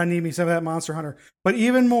god, I need me some of that Monster Hunter. But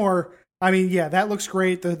even more, I mean, yeah, that looks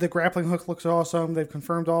great. The grappling hook looks awesome. They've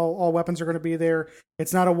confirmed all weapons are going to be there.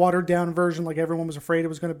 It's not a watered down version like everyone was afraid it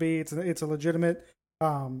was going to be. It's a legitimate.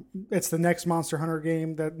 It's the next Monster Hunter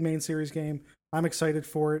game, that main series game. I'm excited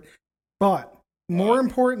for it. But more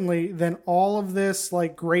importantly than all of this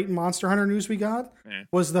like great Monster Hunter news we got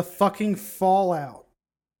was the fucking fallout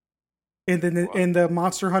in the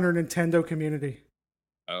Monster Hunter Nintendo community.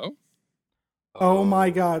 Oh. Oh my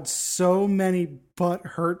god, so many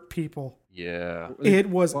butthurt people. Yeah. It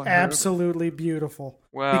was Butthurt? absolutely beautiful.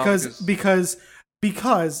 Well, because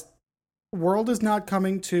World is not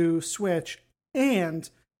coming to Switch, and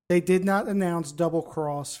they did not announce Double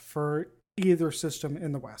Cross for either system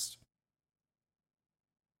in the West.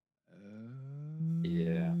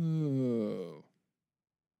 Yeah. Oh.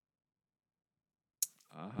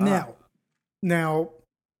 Uh-huh. Now,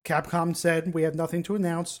 Capcom said we have nothing to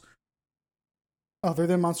announce other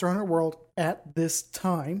than Monster Hunter World at this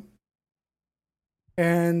time.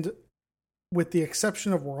 And with the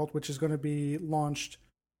exception of World, which is going to be launched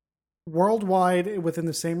worldwide within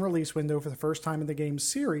the same release window for the first time in the game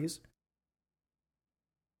series,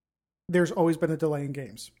 there's always been a delay in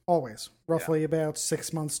games. Always. Roughly about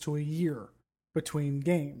 6 months to a year between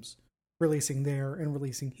games releasing there and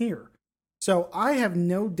releasing here. So I have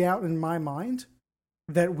no doubt in my mind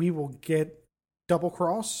that we will get Double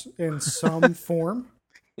Cross in some form.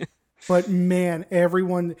 But man,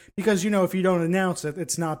 everyone, because if you don't announce it,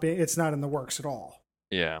 it's not in the works at all.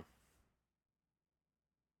 Yeah.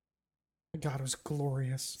 God, it was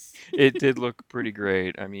glorious. It did look pretty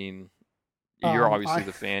great. I mean, you're obviously I-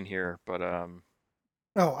 the fan here, but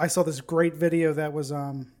Oh, I saw this great video that was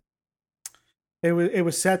it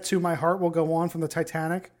was set to "My Heart Will Go On" from the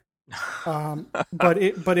Titanic. But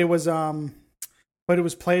it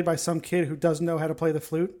was played by some kid who doesn't know how to play the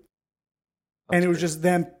flute. And it was just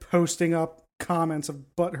them posting up comments of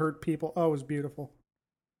butthurt people. Oh, it was beautiful.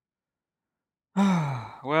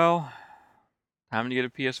 Well, time to get a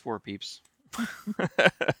PS4, peeps.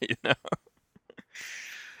 you know.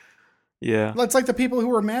 Yeah. It's like the people who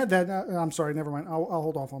were mad that I'm sorry, never mind. I'll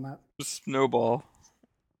hold off on that. Snowball.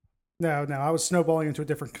 No, I was snowballing into a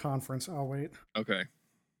different conference. I'll wait. Okay.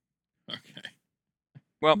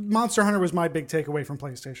 Well, Monster Hunter was my big takeaway from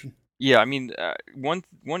PlayStation. Yeah, I mean, one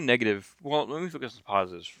negative. Well, let me focus on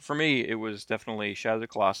positives. For me, it was definitely Shadow of the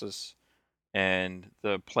Colossus and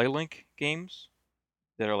the PlayLink games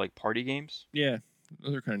that are like party games. Yeah,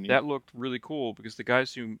 those are kind of neat. That looked really cool because the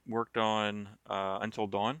guys who worked on Until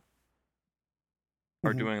Dawn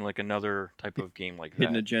are doing like another type of game like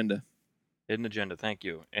Hidden that. Agenda. Hidden Agenda, thank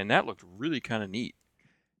you. And that looked really kind of neat.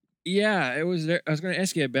 Yeah, it was. I was going to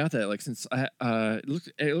ask you about that. Like, since it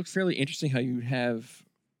looked fairly interesting how you have,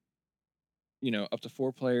 up to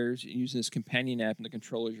 4 players using this companion app, and the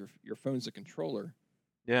controller's your phone's the controller.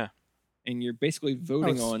 Yeah. And you're basically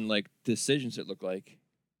voting on like decisions. It looked like.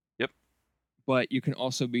 Yep. But you can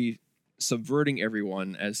also be subverting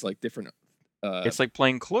everyone as like different. It's like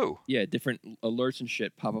playing Clue. Yeah, different alerts and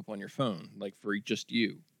shit pop up on your phone, like for just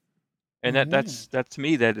you. And that's to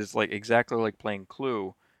me that is like exactly like playing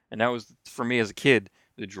Clue. And that was for me as a kid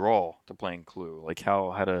the draw to playing Clue, like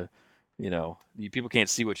how to, people can't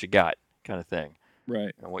see what you got kind of thing,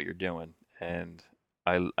 Right. and what you're doing. And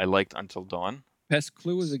I liked Until Dawn. Pest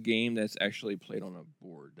Clue is a game that's actually played on a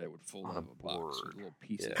board that would fold On out a of a box with board. little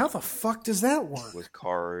pieces. Yeah. How the fuck does that work? With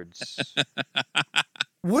cards.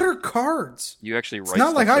 What are cards? You actually write It's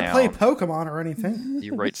not like stuff I play down. Pokemon or anything.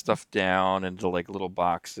 You write stuff down into like little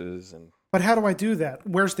boxes and But how do I do that?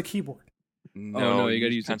 Where's the keyboard? no, you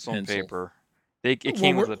gotta use use a pencil and pencil. paper. It Well,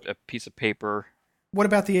 came with a piece of paper. What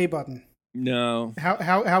about the A button? No.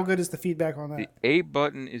 How good is the feedback on The that? A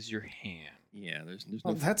button is your hand. Yeah, there's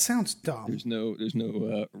Oh, no that sounds dumb. there's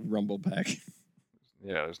no rumble pack.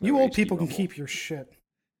 Yeah, there's no You old HD people can rumble. keep your shit.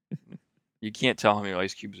 You can't tell how many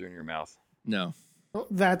ice cubes are in your mouth. No. Well,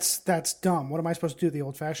 that's dumb. What am I supposed to do the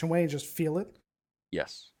old-fashioned way and just feel it?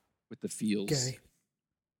 Yes. With the feels. Gay.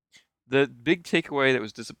 The big takeaway that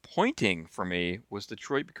was disappointing for me was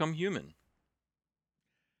Detroit Become Human.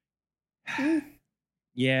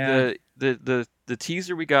 Yeah. The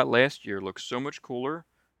teaser we got last year looked so much cooler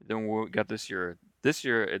than what we got this year. This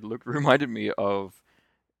year it reminded me of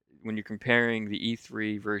when you're comparing the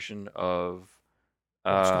E3 version of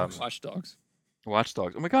Watch Dogs. Watch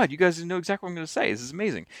Dogs. Oh my God, you guys know exactly what I'm going to say. This is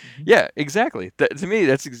amazing. Yeah, exactly. To me,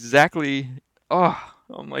 that's exactly. Oh,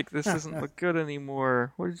 I'm like, this doesn't look good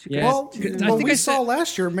anymore. What did you Yeah. guys Well, do? I what think we I saw said-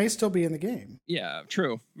 last year may still be in the game. Yeah,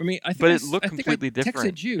 true. I mean, I think But I it looked I think completely I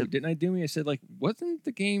different. texted you, It- didn't I, Dewey? I said, like, wasn't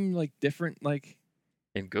the game like different? Like,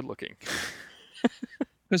 And good looking.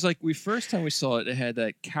 because like first time we saw it, it had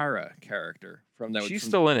that Kara character from that. She's from,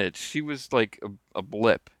 still in it. She was like a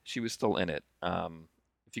blip. She was still in it.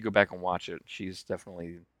 If you go back and watch it, she's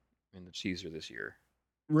definitely in the teaser this year.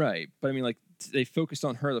 right, but I mean, like they focused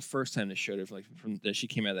on her the first time they showed it, like from that she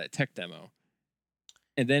came out of that tech demo,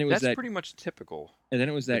 and then it was That's that, pretty much typical. and then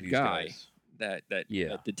it was for that these guy, guys. that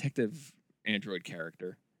Yeah. detective android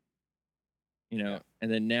character, Yeah. and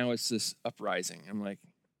then now it's this Uprising. I'm like,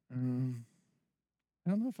 I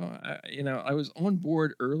don't know if I was on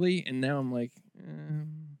board early, and now I'm like, I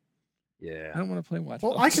Yeah. don't want to play Watch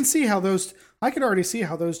Well, Dogs. I can see how those. I can already see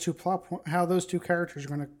how those two characters are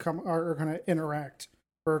going to are going to interact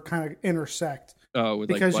or kind of intersect. Oh,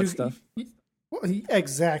 with like Because butt you- stuff. Well,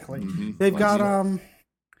 exactly. Mhm. They've got Fuzzy.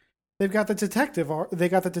 they've got the detective. They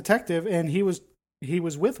got the detective, and he was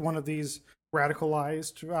with one of these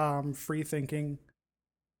radicalized, free thinking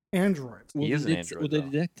androids. Will He is the an android, Will the though.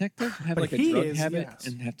 detective have But like a he drug is, habit yes.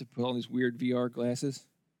 and have to put on these weird VR glasses?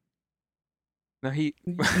 No, he.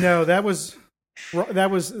 No, that was That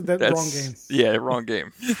was the wrong game. Yeah, wrong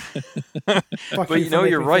game. Fuck But you for making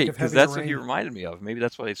you're me right, think of because Heavy that's what he Rain. reminded me of. Maybe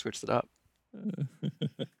that's why they switched it up.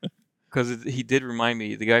 Because he did remind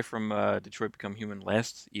me, the guy from Detroit Become Human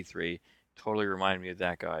last E3 totally reminded me of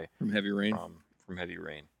that guy From Heavy Rain. from Heavy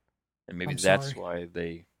Rain. And maybe I'm that's sorry. why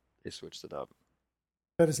they switched it up.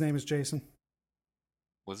 Bet his name is Jason.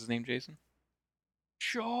 What's his name, Jason?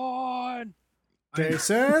 Sean!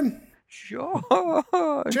 Jason. Sean!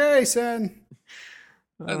 Jason.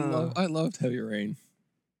 I loved Heavy Rain.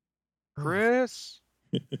 Chris!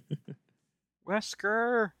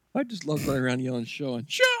 Wesker! I just loved running around yelling Sean.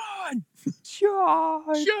 Sean! Sean!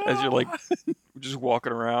 Sean! As you're like just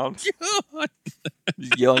walking around, Sean!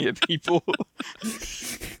 just yelling at people.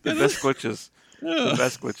 The best glitches. The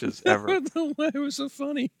best glitches ever. I don't know why it was so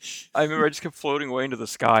funny. I remember I just kept floating away into the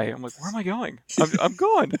sky. I'm like, where am I going? I'm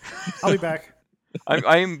gone. I'll be back.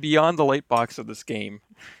 I am beyond the light box of this game.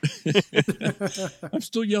 I'm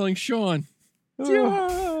still yelling Sean.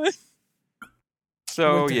 Sean!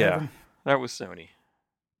 So Went to yeah, heaven. that was Sony.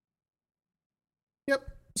 Yep.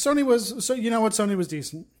 Sony was so you know what, Sony was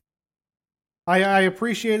decent. I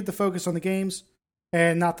appreciated the focus on the games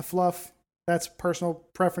and not the fluff. That's personal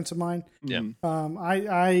preference of mine. Yeah.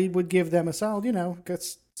 I would give them a solid,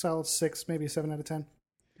 solid 6, maybe 7 out of 10.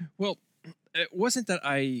 Well, it wasn't that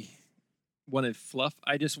I wanted fluff.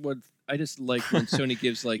 I just like when Sony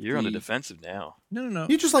gives like You're on the defensive now. No.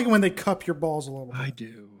 You just like it when they cup your balls a little bit. I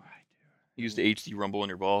do. Use the HD rumble in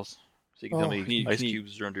your balls, so you can tell Oh, me ice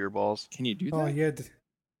cubes are under your balls. Can you do that? Oh yeah.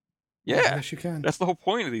 Yeah, Yes, you can. that's the whole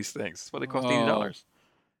point of these things. That's why they cost $80.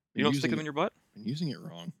 You don't stick them in your butt? I'm using it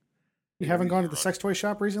wrong. You haven't gone to the sex toy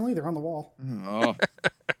shop recently? They're on the wall. Oh.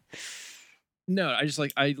 No,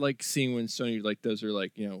 I like seeing when Sony like those are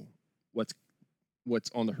like,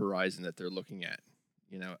 what's on the horizon that they're looking at.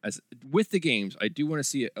 As with the games, I do want to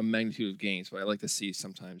see a magnitude of games, but I like to see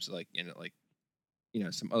sometimes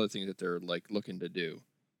some other things that they're like looking to do.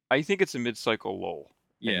 I think it's a mid-cycle lull.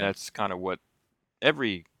 Yeah. And that's kind of what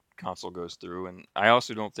every console goes through. And I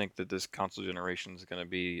also don't think that this console generation is going to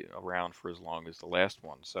be around for as long as the last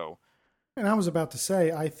one. So, And I was about to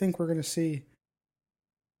say, I think we're going to see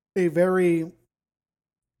a very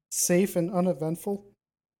safe and uneventful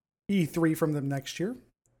E3 from them next year.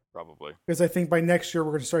 probably. Because I think by next year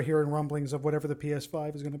we're going to start hearing rumblings of whatever the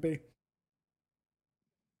PS5 is going to be.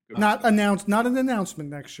 Not an announcement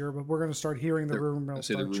next year, but we're going to start hearing the rumor mill. I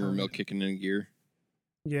say the rumor mill kicking in gear.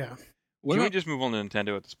 Yeah. What Can we about, just move on to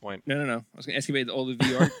Nintendo at this point? no. I was going to ask you about all the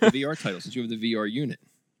VR titles since you have the VR unit.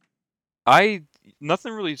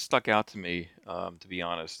 Nothing really stuck out to me, to be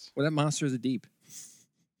honest. What about Monster of the Deep?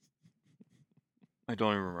 I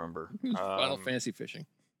don't even remember. Final Fantasy Fishing.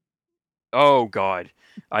 Oh God,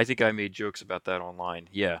 I think I made jokes about that online.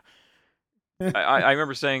 Yeah, I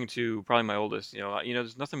remember saying to probably my oldest,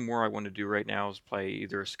 there's nothing more I want to do right now is play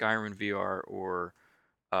either Skyrim in VR or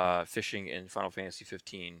fishing in Final Fantasy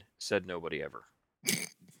 15. Said nobody ever.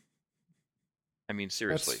 I mean,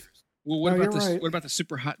 seriously. Well, what No, about you're right. what about the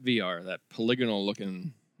Super Hot VR? That polygonal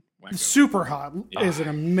looking. wacko? Super Hot Yeah. is an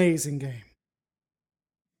amazing game.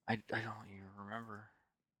 I don't even remember.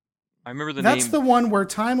 I remember the That's name. the one where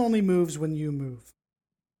time only moves when you move.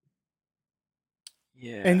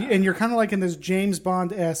 Yeah. And you're kind of like in this James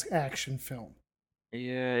Bond-esque action film.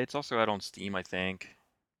 Yeah, it's also out on Steam, I think.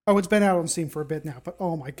 Oh, it's been out on Steam for a bit now, but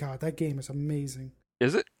oh my god, that game is amazing.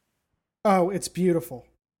 Is it? Oh, it's beautiful.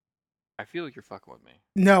 I feel like you're fucking with me.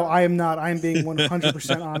 No, I am not. I am being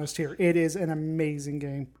 100% honest here. It is an amazing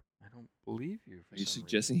game. I don't believe you. For Are you some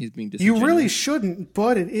suggesting reason. he's being You disingenuous? really shouldn't,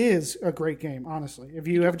 but it is a great game, honestly. If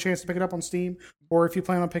you have a chance to pick it up on Steam, or if you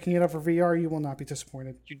plan on picking it up for VR, you will not be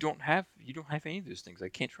disappointed. You don't have any of those things. I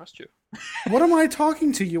can't trust you. What am I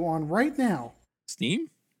talking to you on right now?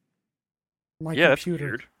 Steam? My Yeah, computer.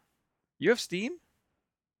 that's weird. You have Steam?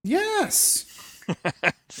 Yes.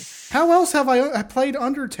 How else have I played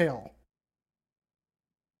Undertale?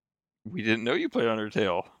 We didn't know you played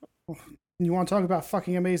Undertale. You want to talk about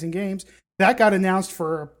fucking amazing games? That got announced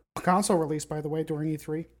for a console release, by the way, during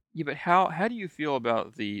E3. Yeah, but how do you feel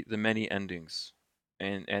about the many endings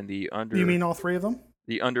and the under? You mean all three of them?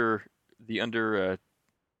 the under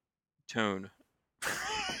tone?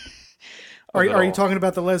 Are of it you all? talking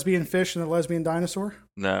about the lesbian fish and the lesbian dinosaur?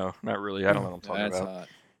 No, not really. I don't know what I'm talking That's about.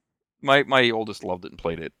 hot. My oldest loved it and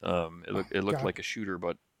played it. It looked God. like a shooter,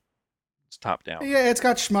 but it's top down. Yeah, it's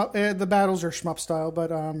got shmup. The battles are shmup style,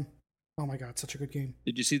 but oh my god, such a good game.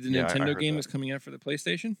 Did you see the Yeah, I Nintendo heard game that. that's coming out for the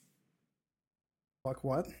PlayStation? Fuck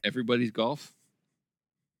what? Everybody's Golf.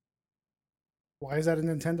 Why is that a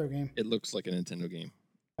Nintendo game? It looks like a Nintendo game.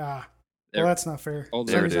 Ah, Well, that's not fair. All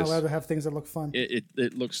the- There Sony's it not is. allowed to have things that look fun.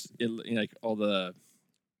 It looks like all the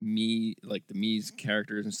like the Mii's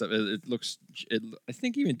characters and stuff. It looks. I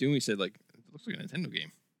think even Doomy said like it looks like a Nintendo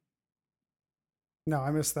game. No,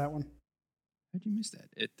 I missed that one. How'd you miss that?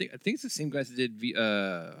 I think it's the same guys that did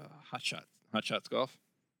Hot Shots Golf.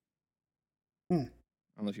 Hmm. I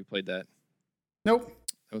don't know if you played that. Nope.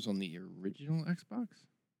 That was on the original Xbox,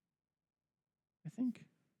 I think.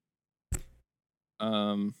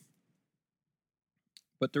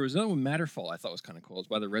 But there was another one, Matterfall, I thought was kind of cool. It's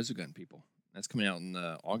by the Resogun people. That's coming out in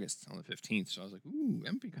August on the 15th. So I was like, ooh,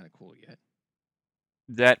 that'd be kind of cool yet.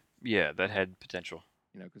 That had potential.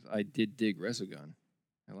 You know, because I did dig Resogun.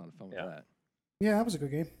 Had a lot of fun with Yeah. that. Yeah, that was a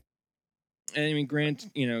good game. And I mean, Gran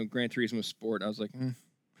Turismo Sport. I was like,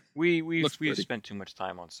 We've Looks pretty. spent too much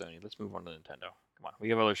time on Sony. Let's move on to Nintendo. Come on, we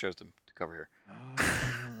have other shows to cover here.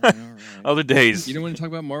 all right. Other days. You don't want to talk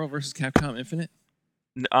about Marvel vs. Capcom Infinite?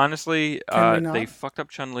 Honestly, Can we not? they fucked up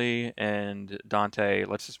Chun-Li and Dante.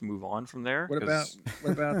 Let's just move on from there. What about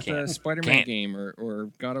 'cause Can't. Spider-Man Can't. game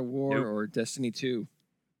or God of War Nope. or Destiny 2?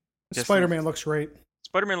 Destiny- Spider-Man looks great.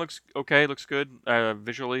 Spider-Man looks okay, looks good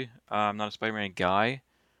visually. I'm not a Spider-Man guy,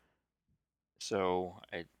 so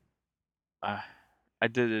I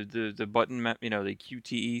did the button, the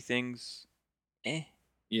QTE things.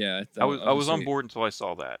 Yeah, I was gonna on say- board until I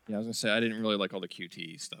saw that. Yeah, I was gonna say I didn't really like all the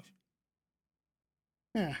QTE stuff.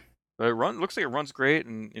 Yeah. But looks like it runs great,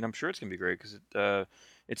 and I'm sure it's gonna be great because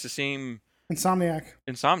it's the same Insomniac.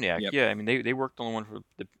 Insomniac. Yep. Yeah, I mean they worked on the one for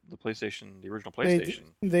the PlayStation, the original They PlayStation.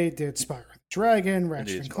 they did Spyro the Dragon, Ratchet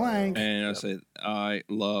did and Spyro. Clank. And I Yep. say I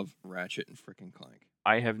love Ratchet and frickin' Clank.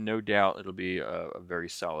 I have no doubt it'll be a very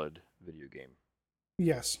solid video game.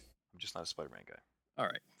 Yes. I'm just not a Spider-Man guy. All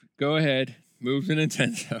right, go ahead, move to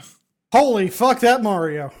Nintendo. Holy fuck that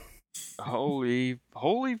Mario. Holy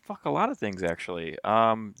fuck! A lot of things actually.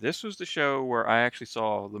 This was the show where I actually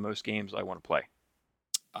saw the most games I want to play.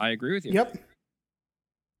 I agree with you. Yep.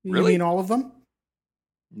 You Really? mean all of them?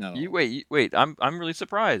 No, Wait. I'm really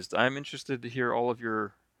surprised. I'm interested to hear all of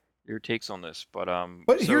your takes on this. But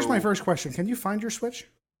But here's my so- first question. Can you find your Switch?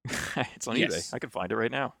 It's on Yes. eBay. I can find it right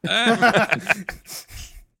now.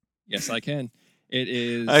 Yes, I can. It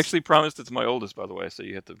is. I actually promised it to my oldest, by the way. So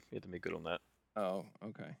you have to make good on that. Oh,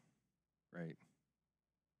 okay, right.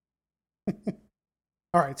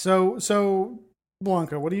 All right. So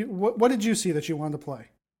Blanca, what did you see that you wanted to play?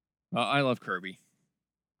 I love Kirby.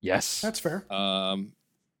 Yes. That's fair. Metroid.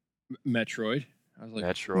 I was like,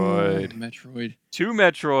 Metroid. Metroid. 2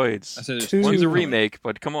 Metroids. I said there's Two. One's a Two. remake,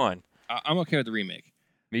 but come on. I'm okay with the remake.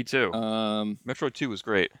 Me too. Metroid 2 was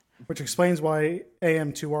great. Which explains why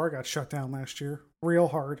AM2R got shut down last year. Real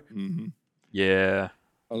hard. Mm-hmm. Yeah.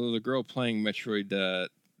 Although the girl playing Metroid,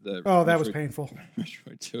 Oh, that was Metroid- painful.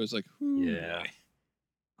 Metroid 2 was like, ooh, Yeah. boy.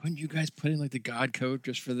 Couldn't you guys put in like the God code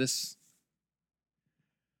just for this?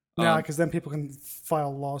 No, Um, because then people can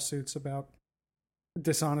file lawsuits about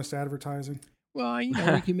dishonest advertising. Well, we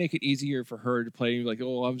can make it easier for her to play. Like,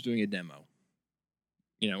 oh, I was doing a demo.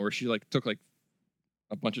 Where she like took like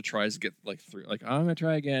a bunch of tries to get like through. Like, I'm gonna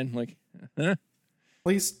try again. Like,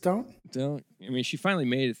 Please don't. don't. I mean, she finally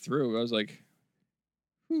made it through. I was like,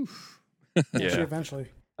 whew. Actually, Yeah. eventually.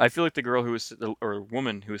 I feel like the girl who was, or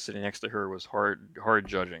woman who was sitting next to her was hard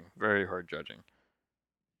judging. Very hard judging.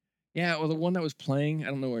 Yeah, well, the one that was playing, I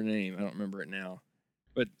don't know her name. I don't remember it now.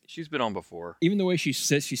 She's been on before. Even the way she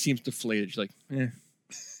sits, she seems deflated. She's like, eh.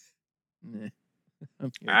 I'm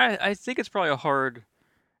here. I think it's probably a hard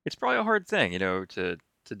thing, to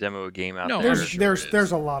demo a game out No, there. I'm There's sure there's it is.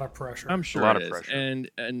 there's a lot of pressure. I'm sure lot it of is. pressure.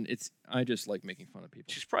 And it's I just like making fun of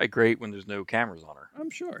people. She's probably great when there's no cameras on her. I'm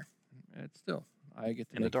sure. It's still I get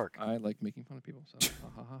to In the make- dark. I like making fun of people. So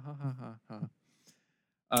ha, ha, ha, ha, ha, ha.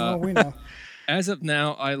 Oh, we know. As of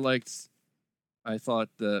now, I thought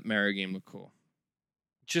the Mario game looked cool.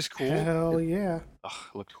 Just cool. Hell yeah. Ugh,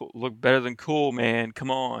 looked cool. Look better than cool, man. Come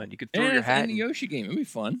on, you could throw And your it's hat. in the in- Yoshi game. It'd be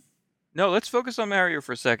fun. No, let's focus on Mario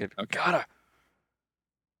for a second. Okay. Gotta.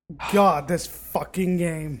 God, this fucking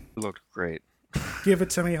game. Looked great. Give it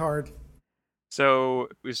to me hard. So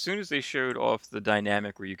as soon as they showed off the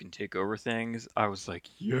dynamic where you can take over things, I was like,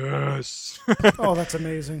 yes. Oh, that's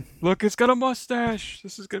amazing. Look, it's got a mustache.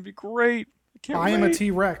 This is gonna be great. I can't I am a wait.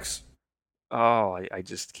 T-Rex. Oh, I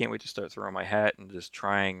just can't wait to start throwing my hat and just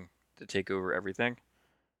trying to take over everything,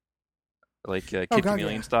 like Kid God,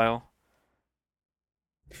 Chameleon yeah. style.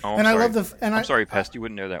 Oh, I'm And I sorry. love the and I'm sorry, Pest. You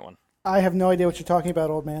wouldn't know that one. I have no idea what you're talking about,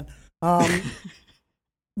 old man.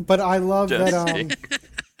 But I love Just that saying.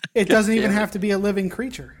 it doesn't even damn it. have to be a living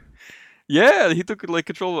creature. Yeah, he took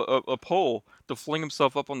control of a pole to fling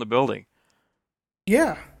himself up on the building.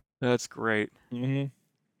 Yeah. That's great. Mm-hmm.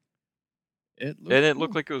 it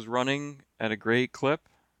looked like it was running at a great clip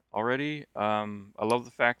already. I love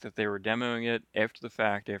the fact that they were demoing it after the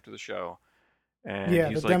fact, after the show. And Yeah,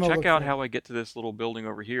 he's the like, demo check looked out good. how I get to this little building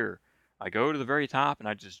over here. I go to the very top and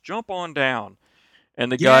I just jump on down.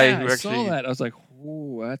 And the guy Yeah, who I saw actually, that. I was like,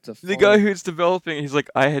 "Ooh, that's a." the far- guy who's developing, he's like,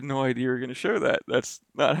 I had no idea you were going to show that. That's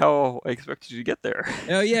not how I expected you to get there.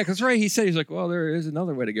 Oh yeah, because right, he said he's like, "Well, there is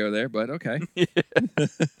another way to go there, but okay." Yeah.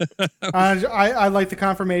 I like the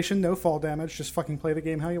confirmation. No fall damage. Just fucking play the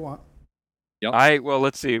game how you want. Well,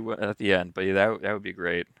 let's see at the end, but yeah, that would be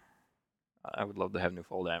great. I would love to have no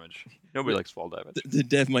fall damage. Nobody likes fall damage. The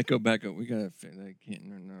dev might go back up. We gotta. They can't.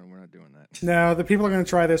 No, we're not doing that. No, the people are going to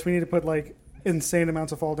try this. We need to put like insane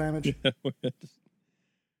amounts of fall damage.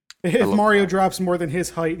 If love Mario that. drops more than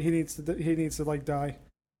his height, he needs to like die.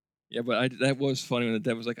 Yeah, but that was funny when the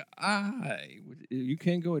dev was like, you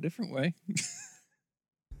can go a different way."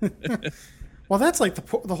 Well, that's like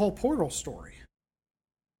the whole Portal story.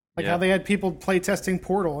 Like Yeah. how they had people play testing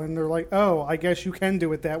Portal, and they're like, "Oh, I guess you can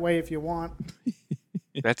do it that way if you want."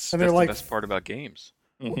 That's And they're the like- best part about games.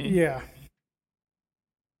 Mhm. Yeah.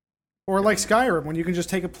 Or like Skyrim, when you can just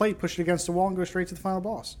take a plate, push it against the wall, and go straight to the final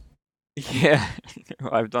boss. Yeah,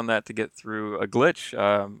 I've done that to get through a glitch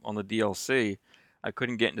on the DLC. I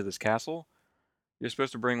couldn't get into this castle. You're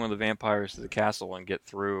supposed to bring one of the vampires to the castle and get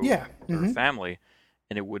through Yeah. their Mhm. family,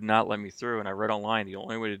 and it would not let me through. And I read online the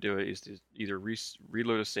only way to do it is to either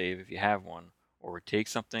reload a save if you have one, or take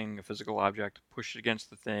something, a physical object, push it against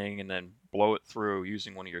the thing, and then blow it through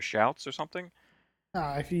using one of your shouts or something.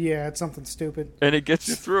 Yeah, it's something stupid. And it gets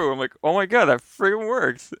you through. I'm like, oh my god, that friggin'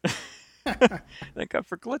 works. Thank God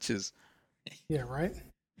for glitches. Yeah, right.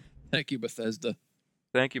 Thank you, Bethesda.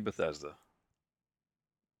 Thank you, Bethesda.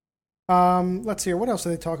 Let's see here. What else did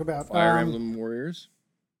they talk about? Fire Emblem Warriors.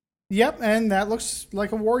 Yep, and that looks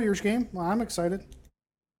like a Warriors game. Well, I'm excited.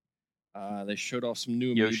 They showed off some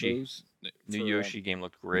new Yoshi. amiibos. New for, Yoshi game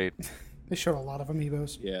looked great. They showed a lot of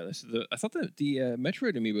amiibos. Yeah, I thought that the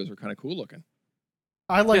Metroid amiibos were kind of cool looking.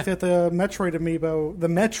 I like that the Metroid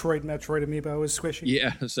amiibo is squishy.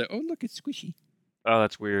 Yeah, so look, it's squishy. Oh,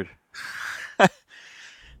 that's weird. I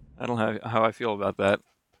don't know how I feel about that.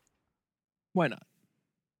 Why not?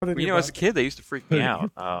 Put it in You your know, as a box. kid, they used to freak me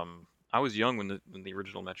out. I was young when the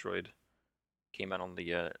original Metroid came out on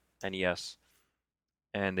the NES,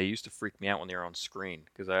 and they used to freak me out when they were on screen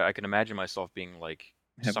because I can imagine myself being like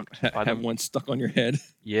sucked by Have them. one stuck on your head.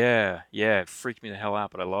 Yeah, it freaked me the hell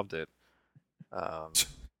out, but I loved it.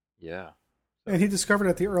 Yeah, And he discovered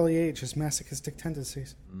at the early age his masochistic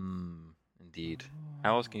tendencies. indeed.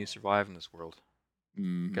 How else can you survive in this world?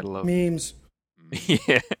 Mm, Gotta love. Memes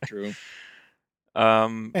Yeah. true.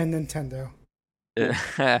 and Nintendo.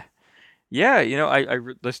 Yeah,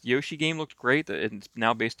 this Yoshi game looked great. It's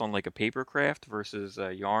now based on like a paper craft versus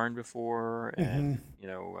yarn before, and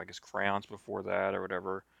I guess crayons before that or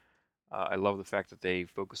whatever. I love the fact that they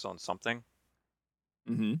focus on something.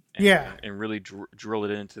 Mm-hmm. And really drill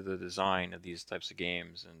it into the design of these types of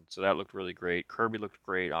games, and so that looked really great. Kirby looked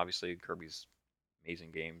great. Obviously, Kirby's amazing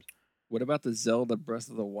games. What about the Zelda Breath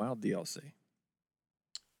of the Wild DLC?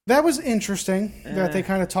 That was interesting that they Eh.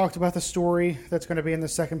 kind of talked about the story that's going to be in the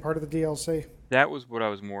second part of the DLC. That was what I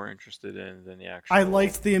was more interested in than the actual. I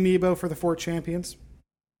liked the amiibo for the 4 champions.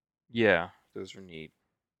 Yeah, those were neat.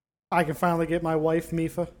 I can finally get my wife,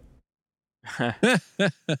 Mifa.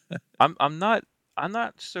 I'm not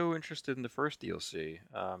so interested in the first DLC.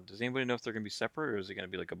 Does anybody know if they're going to be separate, or is it going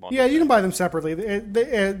to be like a bundle? Yeah, you can buy them separately.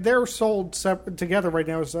 They're sold together right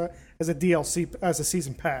now as a DLC, as a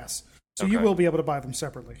season pass. So you Okay. will be able to buy them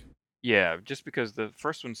separately. Yeah, just because the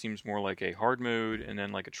first one seems more like a hard mode and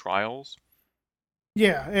then like a trials.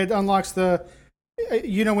 Yeah, it unlocks the...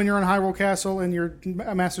 when you're in Hyrule Castle and your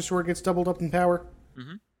Master Sword gets doubled up in power?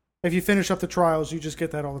 Mhm. If you finish up the trials, you just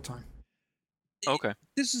get that all the time. Okay.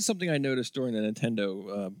 This is something I noticed during the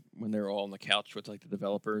Nintendo when they were all on the couch with like the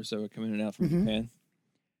developers that would come in and out from Mhm. Japan.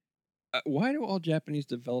 Why do all Japanese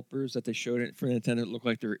developers that they showed it for Nintendo look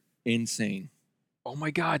like they're insane? Oh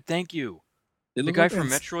my God! Thank you. They The look guy like from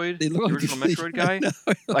it's- Metroid, They the look like original Metroid guy.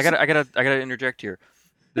 I gotta interject here.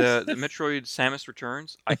 The Metroid Samus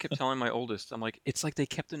Returns. I kept telling my oldest, I'm like, it's like they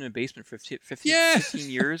kept him in a basement for 15 Yes!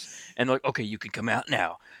 years, and they're like, okay, you can come out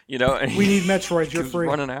now. And We need Metroid, he you're was free.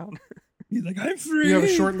 running out. He's like, I'm free. You have a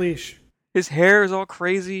short leash. His hair is all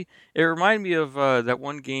crazy. It reminded me of that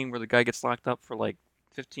one game where the guy gets locked up for like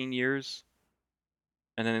 15 years,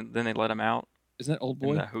 and then they let him out Isn't that Old in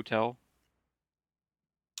Boy? that hotel.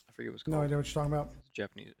 I forget what it's called. No idea what you're talking about. It's a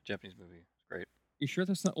Japanese movie. It's great. You sure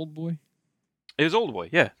that's not Old Boy? It was Old Boy.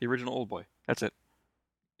 Yeah, the original Old Boy. That's it.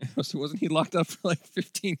 So wasn't he locked up for like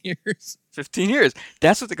 15 years? 15 years.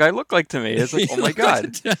 That's what the guy looked like to me. It's like, oh my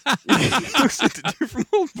god, he looks like the dude from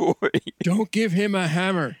Old Boy. Don't give him a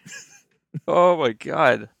hammer. Oh my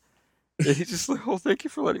god. And he's just like, oh, thank you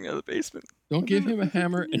for letting me out of the basement. Don't give him a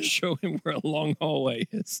hammer and show him where a long hallway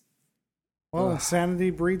is. Well, insanity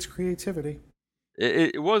breeds creativity.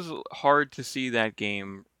 It was hard to see that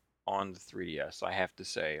game on the 3DS, I have to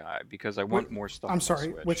say, because I want more stuff. I'm on the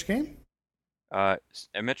sorry, Switch. which game? A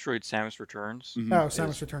Metroid Samus Returns. Mhm. Oh,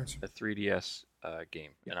 Samus Returns. A 3DS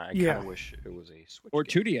game, and I Yeah. kind of wish it was a Switch Or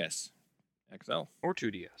game. 2DS XL. Or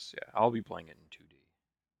 2DS. Yeah, I'll be playing it in 2D.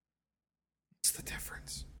 What's the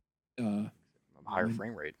difference? Higher One-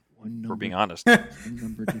 frame rate, One number, for being honest. one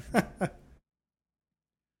number different.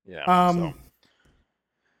 Yeah. So.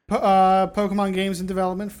 Pokemon games in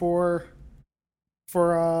development for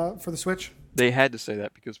the Switch. They had to say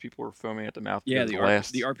that because people were foaming at the mouth. Yeah, because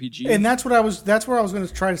the RPG. And that's where I was going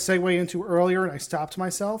to try to segue into earlier, and I stopped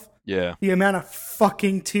myself. Yeah. The amount of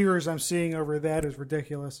fucking tears I'm seeing over that is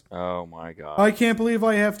ridiculous. Oh my god. I can't believe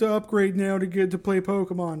I have to upgrade now to get to play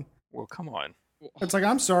Pokemon. Well, come on. It's like,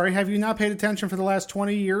 I'm sorry, have you not paid attention for the last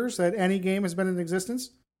 20 years that any game has been in existence?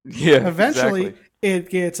 Yeah. Eventually, exactly. it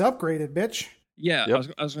gets upgraded, bitch. Yeah, Yep.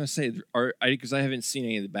 I was going to say, because I haven't seen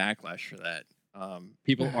any of the backlash for that.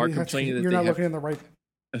 People are complaining that You're they not have, looking in the right.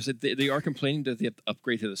 I said they are complaining that they have to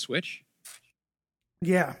upgrade to the Switch.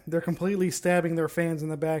 Yeah, they're completely stabbing their fans in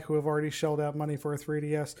the back who have already shelled out money for a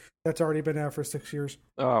 3DS that's already been out for 6 years.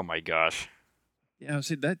 Oh my gosh. Yeah, I would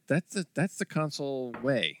say that's the console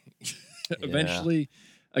way. Eventually,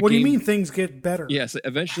 What do you mean things get better? Yes,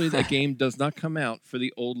 eventually the game does not come out for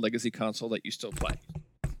the old legacy console that you still play.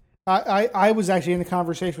 I was actually in a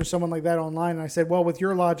conversation with someone like that online, and I said, well, with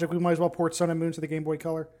your logic, we might as well port Sun and Moon to the Game Boy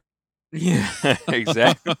Color. Yeah,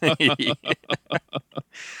 exactly.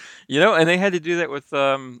 You know, and they had to do that with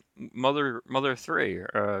Mother 3.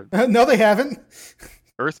 No, they haven't.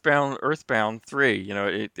 Earthbound 3. You know,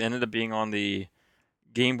 it ended up being on the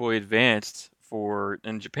Game Boy Advanced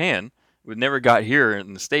in Japan. It never got here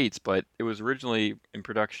in the States, but it was originally in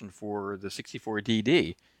production for the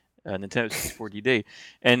 64DD, Nintendo 64DD,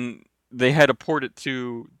 and they had to port it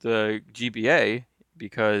to the GBA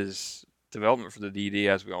because development for the DD,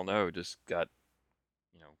 as we all know, just got,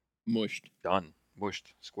 Mushed.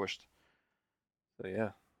 mushed, squished. So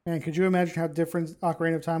yeah. Man, could you imagine how different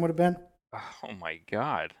Ocarina of Time would have been? Oh my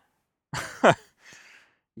god.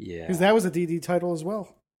 Yeah. Because that was a DD title as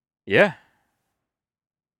well. Yeah.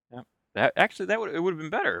 It would have been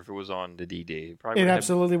better if it was on the DD. It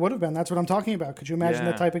absolutely would have been. That's what I'm talking about. Could you imagine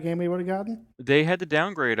the type of game we would have gotten? They had to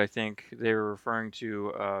downgrade, I think. They were referring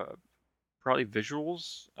to probably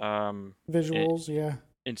visuals. Visuals, yeah.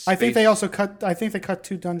 In I think space. they also cut. I think they cut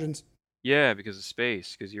 2 dungeons. Yeah, because of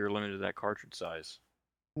space, because you're limited to that cartridge size.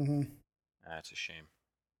 Mm-hmm. That's a shame.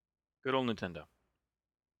 Good old Nintendo.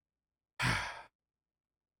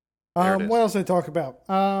 There it is. What else did I talk about?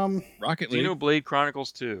 Rocket League. Xenoblade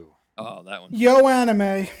Chronicles 2. Oh, that one. Yo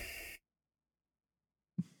Anime.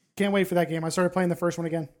 Can't wait for that game. I started playing the first one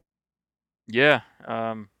again. Yeah,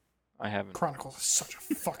 I haven't. Chronicles is such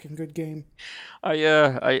a fucking good game. I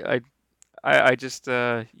just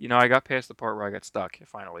I got past the part where I got stuck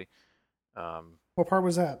finally. What part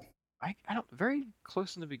was that? I don't very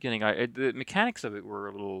close in the beginning. The mechanics of it were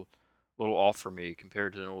a little off for me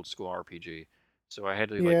compared to an old school RPG. So I had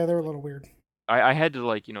to Yeah, they're a little weird. I had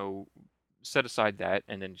to set aside that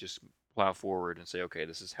and then just plow forward and say, okay,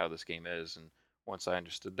 this is how this game is. And once I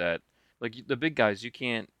understood that, like the big guys, you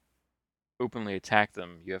can't openly attack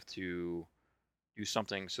them. You have to do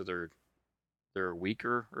something so they're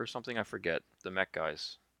weaker or something. I forget. The mech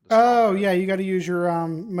guys. The strong Oh guys. yeah, you got to use your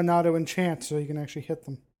Monado enchant so you can actually hit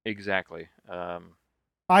them. Exactly.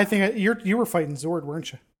 I think you were fighting Zord,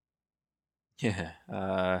 weren't you?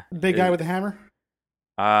 Yeah. Big guy with the hammer.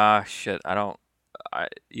 Shit.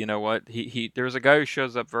 You know what? There was a guy who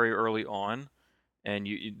shows up very early on, and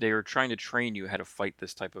they were trying to train you how to fight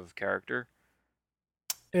this type of character.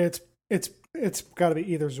 It's got to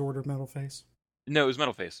be either Zord or Metalface. No, it was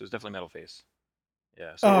Metalface. It was definitely Metalface.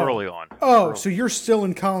 Yeah. So early on. So you're still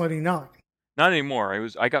in Colony 9. Not anymore.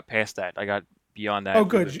 I got past that. I got beyond that. Oh,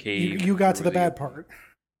 through good. the cave, You got to through the bad part.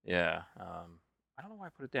 Yeah. I don't know why I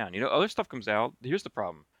put it down. Other stuff comes out. Here's the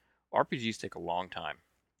problem. RPGs take a long time,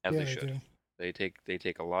 as they should. do. They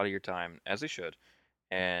take a lot of your time, as they should.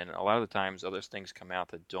 And a lot of the times, other things come out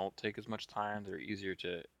that don't take as much time. They're easier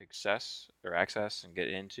to access and get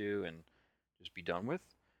into and just be done with.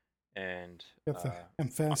 And Got the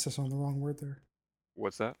emphasis on the wrong word there.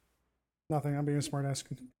 what's that? Nothing. I'm being a smart ass.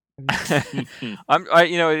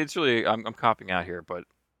 It's really I'm copping out here, but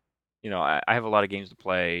I have a lot of games to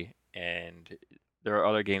play, and there are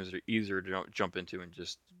other games that are easier to jump into and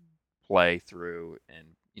just play through and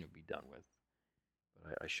be done with.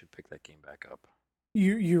 But I should pick that game back up.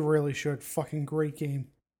 You really should. Fucking great game.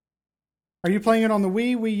 Are you playing it on the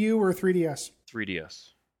Wii U, or 3DS? 3DS.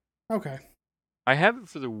 Okay. I have it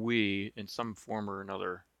for the Wii in some form or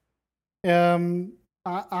another.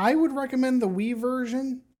 I would recommend the Wii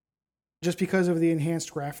version just because of the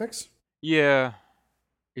enhanced graphics. Yeah,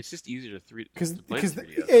 it's just easier to play Because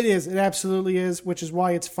 3DS. it is. It absolutely is, which is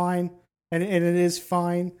why it's fine. And it is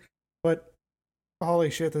fine. But holy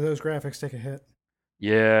shit, do those graphics take a hit.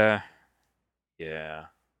 Yeah.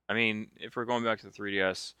 I mean, if we're going back to the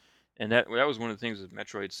 3DS, and that was one of the things with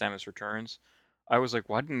Metroid: Samus Returns, I was like,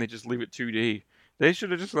 why didn't they just leave it 2D? They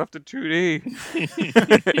should have just left it 2D.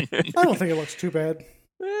 I don't think it looks too bad.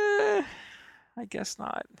 I guess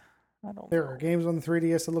not. I don't know. There are games on the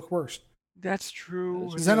 3DS that look worse. That's true.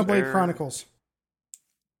 Xenoblade Chronicles.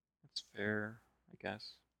 That's fair, I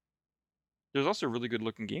guess. There's also really good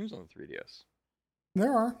looking games on the 3DS.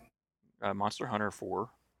 There are. Monster Hunter 4.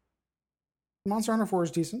 Monster Hunter 4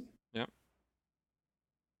 is decent. Yep.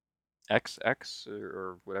 XX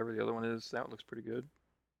or whatever the other one is, that looks pretty good.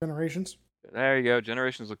 Generations. There you go.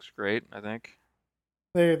 Generations looks great, I think.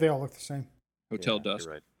 They all look the same. Hotel Yeah, Dusk.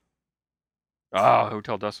 you're right. Oh,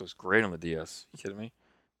 Hotel Dusk was great on the DS. You kidding me?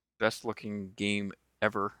 Best looking game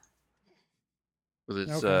ever. With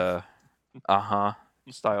its style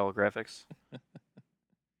graphics.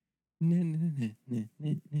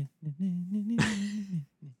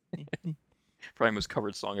 Probably most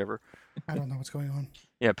covered song ever. I don't know what's going on.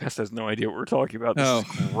 Yeah, Pest has no idea what we're talking about. This Oh.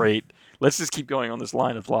 is great. Let's just keep going on this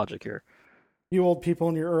line of logic here. You old people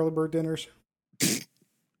and your early bird dinners.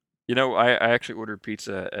 I actually ordered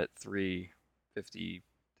pizza at 3:50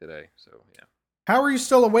 today, so yeah. How are you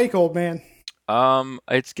still awake, old man?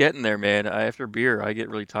 It's getting there, man. After beer, I get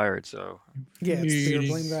really tired, so Yeah, it's beer.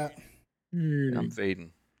 Blame that. I'm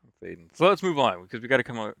fading. So let's move on because we got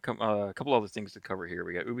to a couple other things to cover here.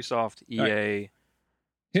 We got Ubisoft, EA,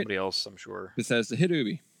 somebody else, I'm sure. Bethesda, hit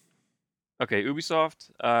Ubi. Okay,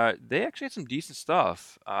 Ubisoft. They actually had some decent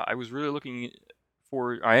stuff. I am looking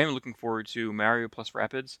forward to Mario plus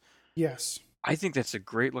Rabbids. Yes. I think that's a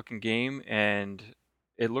great looking game, and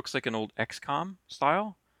it looks like an old XCOM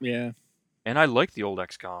style. Yeah. And I like the old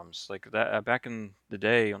XCOMs, like that back in the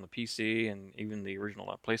day on the PC and even the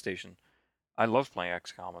original PlayStation. I loved playing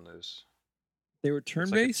XCOM on those. They were It's like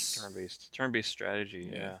turn-based? turn-based strategy.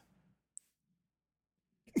 Yeah.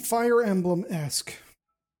 Fire Emblem-esque.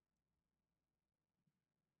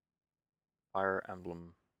 Fire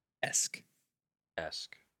Emblem Esque.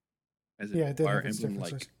 esque. As in Yeah, it did Fire have its Emblem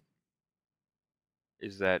differences.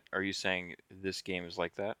 Are you saying this game is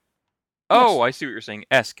like that? Oh, I see what you're saying.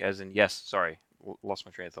 Esque, as in yes. Sorry, lost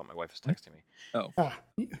my train of thought. My wife is texting me.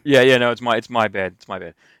 Yeah. No, it's my bad. It's my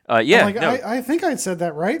bad. Yeah. Like, no, I think I said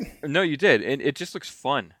that right. no, you did, and it just looks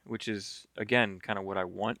fun, which is again kind of what I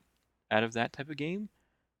want out of that type of game.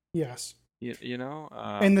 Yes. You know.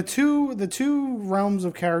 And the two realms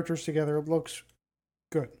of characters together looks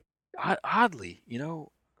good. Oddly,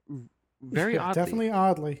 very Yeah, oddly. definitely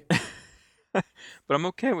oddly. But I'm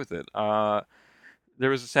okay with it. There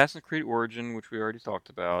was Assassin's Creed Origin, which we already talked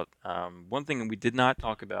about. One thing we did not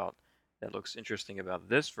talk about that looks interesting about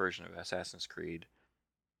this version of Assassin's Creed,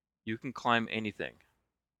 you can climb anything.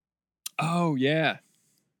 Oh, yeah.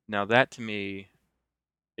 Now that to me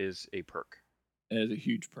is a perk. That is a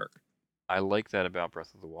huge perk. I like that about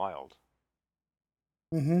Breath of the Wild.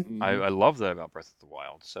 Mm-hmm. I love that about Breath of the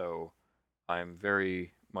Wild. So I'm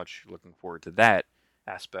very much looking forward to that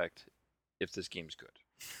aspect if this game's good.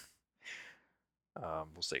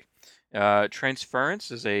 We'll see.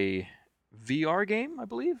 Transference is a VR game, I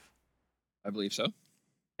believe. I believe so.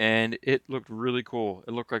 And it looked really cool.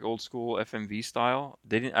 It looked like old school FMV style.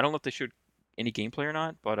 I don't know if they showed any gameplay or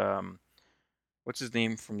not, but what's his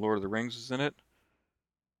name from Lord of the Rings was in it?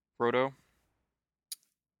 Frodo?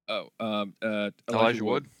 Oh, Elijah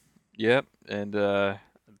Wood. Yep. And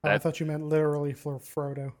I thought you meant literally for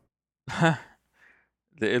Frodo.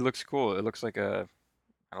 it looks cool. It looks like I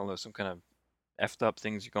don't know, some kind of effed up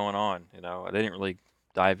things going on. They didn't really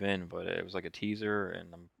dive in, but it was like a teaser, and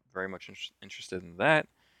I'm very much interested in that.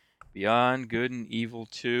 Beyond Good and Evil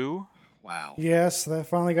 2. Wow. Yes, that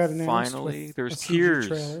finally got announced. Finally, there's a CG tears.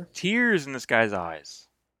 trailer. Tears in this guy's eyes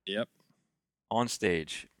Yep. on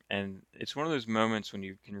stage. And it's one of those moments when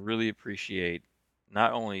you can really appreciate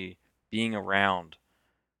not only being around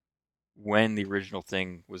when the original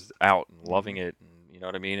thing was out and loving it, and you know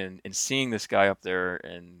what I mean, and seeing this guy up there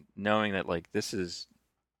and knowing that like it's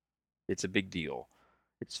a big deal,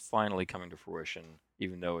 it's finally coming to fruition,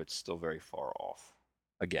 even though it's still very far off.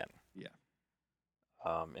 Again. Yeah.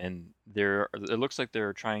 And it looks like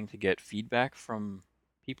they're trying to get feedback from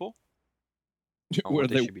people on what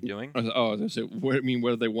they should be doing. Oh, what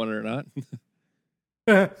do they want it or not?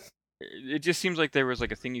 It just seems like there was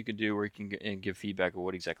like a thing you could do where you can give feedback of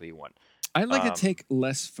what exactly you want. I'd like to take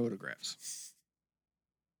less photographs.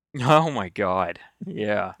 Oh my god.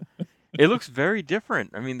 Yeah. It looks very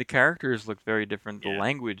different. I mean, the characters look very different. Yeah. The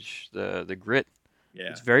language, the grit. Yeah.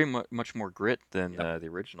 It's very much more grit than the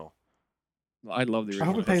original. Well, I love the original.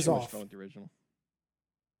 I hope it pays off. Fun with the original.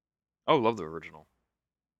 Oh, love the original.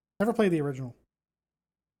 Never played the original.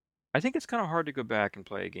 I think it's kind of hard to go back and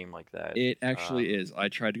play a game like that. It actually is. I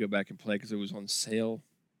tried to go back and play because it was on sale.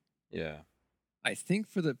 Yeah. I think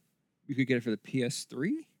you could get it for the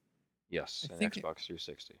PS3. Yes, and think Xbox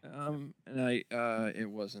 360. And it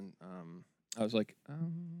wasn't. I was like,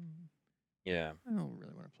 Yeah. I don't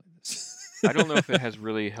really want to play this. I don't know if it has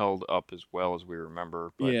really held up as well as we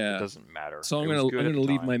remember, but Yeah. it doesn't matter. So I'm It was good at gonna the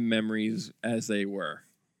leave time. my memories as they were.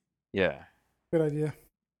 Yeah. Good idea.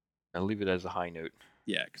 I'll leave it as a high note.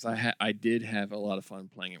 Yeah, because I did have a lot of fun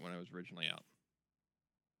playing it when I was originally out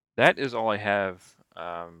That is all I have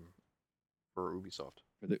for Ubisoft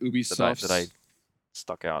for the Ubisoft. that I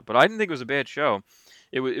stuck out. But I didn't think it was a bad show.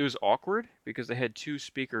 It was awkward because they had two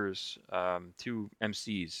speakers, two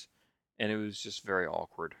MCs, and it was just very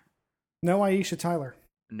awkward. No Aisha Tyler.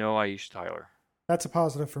 No Aisha Tyler. That's a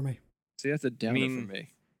positive for me. See, that's a downer mean, for me.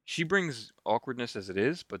 She brings awkwardness as it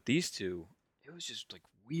is, but these two, it was just like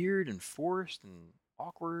weird and forced and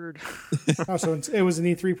awkward. Oh, so it was an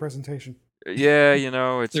E3 presentation. Yeah, you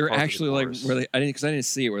know, it's. They're par for the actually like course. where I didn't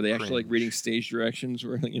see it. Were they actually like Cringe. reading stage directions?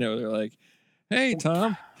 Where they're like, "Hey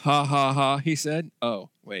Tom, ha ha ha," he said. Oh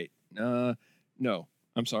wait, no,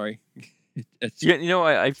 I'm sorry. It's, Yeah, you know,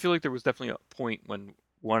 I feel like there was definitely a point when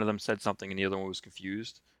one of them said something and the other one was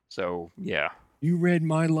confused. So yeah. You read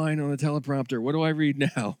my line on the teleprompter. What do I read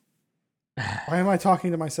now? Why am I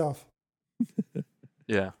talking to myself?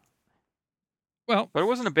 Yeah. Well, But it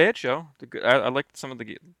wasn't a bad show. I liked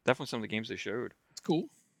definitely some of the games they showed. it's cool.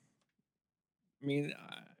 I mean,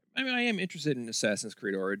 I am interested in Assassin's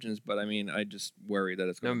Creed Origins, but I mean, I just worry that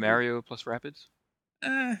it's No going to Mario plus Rapids.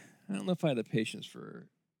 I don't know if I have the patience for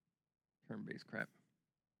turn-based crap.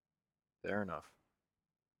 Fair enough.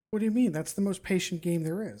 What do you mean? That's the most patient game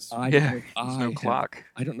there is. I don't know Yeah, if there's I no have- clock.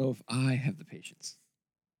 I don't know if I have the patience.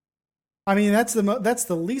 I mean, that's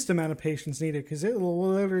the least amount of patience needed because it will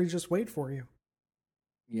literally just wait for you.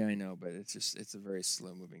 Yeah, I know, but it's a very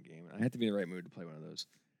slow-moving game. I have to be in the right mood to play one of those.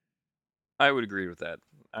 I would agree with that.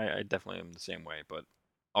 I definitely am the same way, but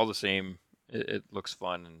all the same, it looks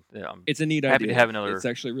fun, and yeah, I'm It's a neat happy idea. to have another. It's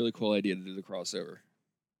actually a really cool idea to do the crossover.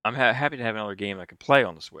 I'm happy to have another game I can play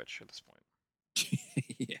on the Switch at this point.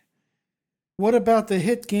 Yeah. What about the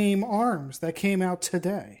hit game ARMS that came out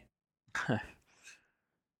today?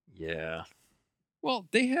 Yeah. Well,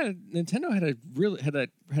 Nintendo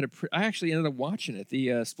I actually ended up watching it, the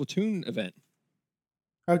Splatoon event.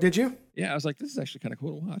 Oh, did you? Yeah, I was like, this is actually kind of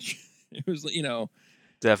cool to watch. It was,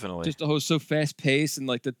 Definitely. just the whole so fast paced, and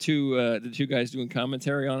like the two guys doing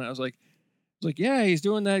commentary on it. I was like, yeah, he's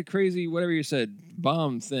doing that crazy whatever you said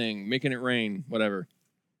bomb thing, making it rain, whatever.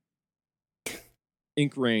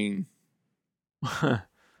 Ink rain. I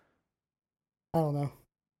don't know.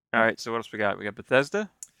 All right, so what else we got? We got Bethesda.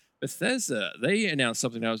 Bethesda, they announced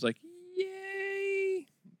something. I was like, yay!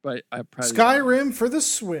 But I probably Skyrim for the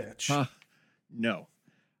Switch. No,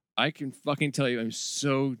 I can fucking tell you, I'm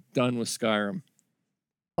so done with Skyrim.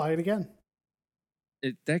 Buy it again.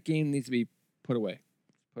 That game needs to be put away.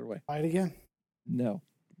 Put away. Buy it again. No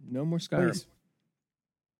more Skyrim.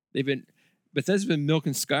 Please. Bethesda's been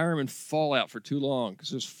milking Skyrim and Fallout for too long because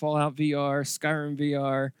there's Fallout VR, Skyrim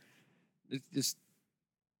VR. Just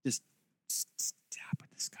stop with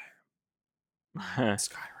the Skyrim.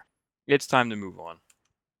 Skyrim. It's time to move on.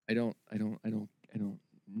 I don't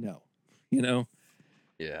know.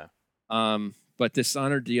 Yeah. But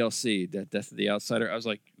Dishonored DLC, that Death of the Outsider, I was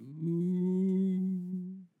like,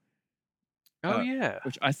 ooh. Oh yeah.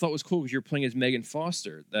 Which I thought was cool because you're playing as Megan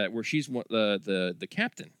Foster, where she's the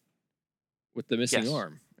captain with the missing Yes.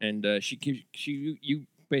 arm, and you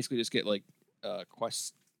basically just get like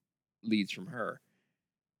quest leads from her.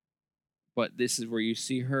 But this is where you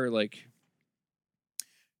see her like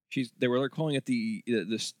they're calling it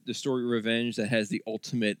the story Revenge that has the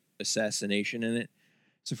ultimate assassination in it.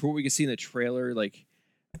 So for what we can see in the trailer, like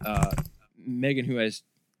Megan, who has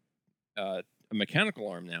a mechanical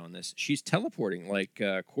arm now in this, she's teleporting like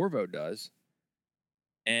Corvo does.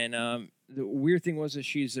 And the weird thing was that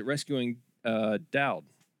she's rescuing Dowd,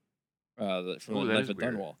 from Ooh, the that Life is of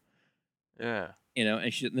weird. Dunwall. Yeah.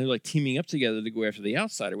 And they're like teaming up together to go after the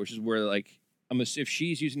Outsider, which is where like if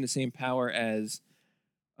she's using the same power as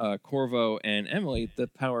Corvo and Emily, the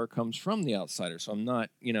power comes from the Outsider. So I'm not,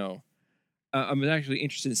 I'm actually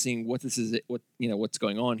interested in seeing what this is, what's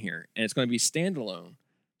going on here, and it's going to be standalone.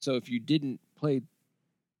 So if you didn't play,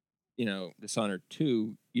 Dishonored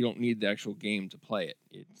 2, you don't need the actual game to play it.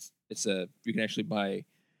 You can actually buy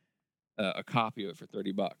a copy of it for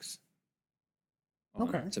 $30 on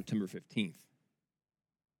Okay. September 15th.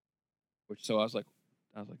 So I was like,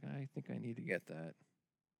 I think I need to get that.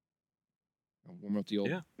 I'll warm up the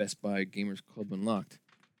old Best Buy Gamers Club Unlocked.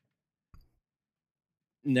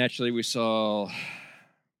 Naturally, we saw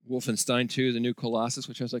Wolfenstein 2, the new Colossus,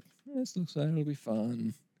 which I was like, this looks like it'll be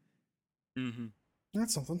fun. Mm-hmm.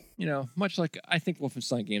 That's something. Much like I think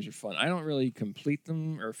Wolfenstein games are fun. I don't really complete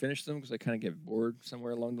them or finish them because I kind of get bored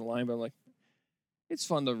somewhere along the line, but I'm like, it's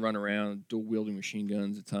fun to run around dual wielding machine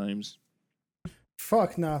guns at times.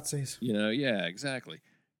 Fuck Nazis. Yeah, exactly.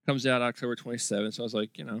 Comes out October 27th, so I was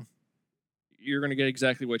like, you're going to get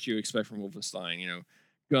exactly what you expect from Wolfenstein,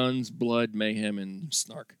 guns, blood, mayhem, and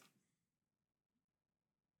snark.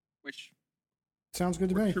 Which sounds good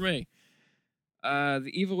to me. For me.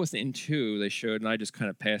 The Evil Within 2 they showed, and I just kind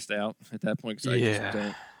of passed out at that point because I just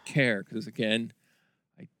don't care. Because, again,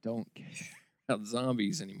 I don't care about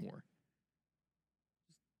zombies anymore.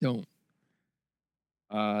 Don't.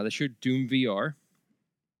 They showed Doom VR.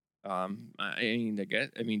 Doom, how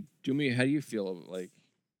do you feel like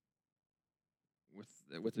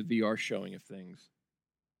with the VR showing of things?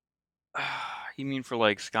 You mean for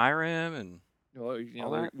like Skyrim and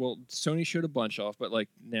all that? Well, Sony showed a bunch off, but like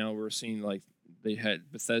now we're seeing like they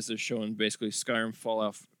had Bethesda showing basically Skyrim,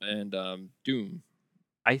 Fallout, and Doom.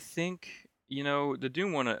 I think the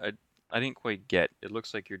Doom one I didn't quite get. It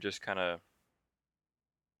looks like you're just kind of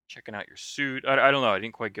checking out your suit. I don't know. I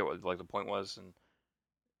didn't quite get what like the point was, and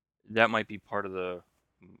that might be part of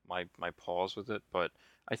my pause with it. But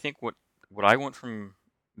I think what I want from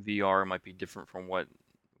VR might be different from what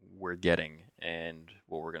we're getting and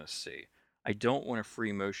what we're gonna see. I don't want a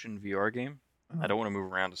free motion VR game. I don't want to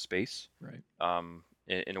move around to space. Right.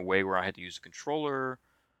 In a way where I had to use a controller.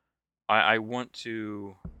 I want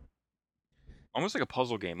to almost like a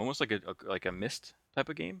puzzle game, almost like a Myst type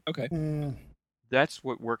of game. Okay. That's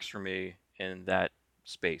what works for me in that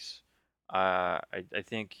space. I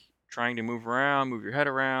think trying to move your head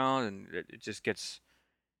around, and it just gets.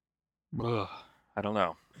 Ugh, I don't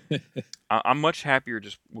know. I'm much happier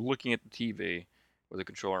just looking at the TV with a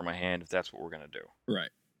controller in my hand if that's what we're gonna do. Right.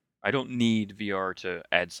 I don't need VR to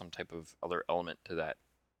add some type of other element to that.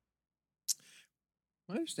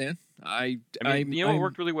 I understand. What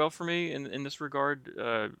worked really well for me in this regard,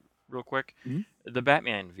 real quick? Mm-hmm. The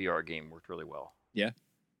Batman VR game worked really well. Yeah.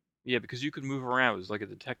 Yeah, because you could move around. It was like a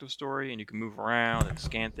detective story, and you could move around and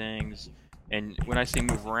scan things. And when I say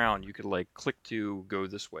move around, you could like click to go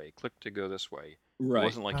this way, click to go this way. Right. It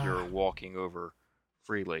wasn't like you're walking over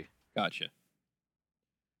freely. Gotcha.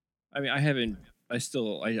 I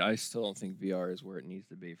still don't think VR is where it needs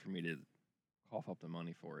to be for me to cough up the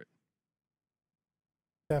money for it.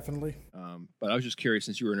 Definitely. But I was just curious,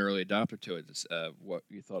 since you were an early adopter to it, what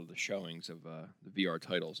you thought of the showings of the VR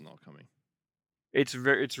titles and all coming. It's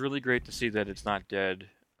really great to see that it's not dead,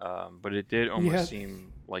 but it did almost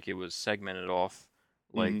seem like it was segmented off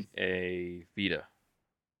like a Vita.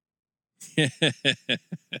 Yeah,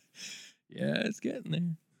 it's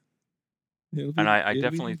getting there. I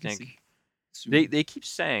definitely think they keep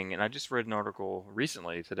saying, and I just read an article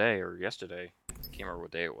recently, today or yesterday, I can't remember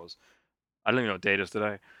what day it was. I don't even know what day it is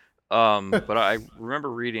today. But I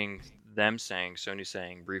remember reading them saying, Sony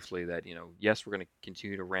saying briefly that, yes, we're going to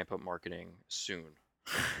continue to ramp up marketing soon.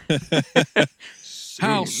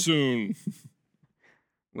 How soon?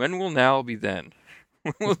 When will now be then?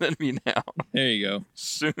 When will then be now? There you go.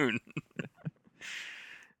 Soon.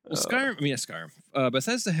 Well, Skyrim.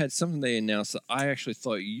 Bethesda had something they announced that I actually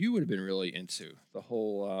thought you would have been really into. The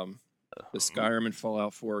whole the Skyrim and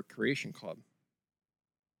Fallout 4 Creation Club.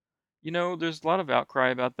 There's a lot of outcry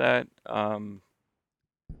about that.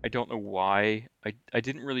 I don't know why. I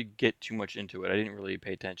didn't really get too much into it. I didn't really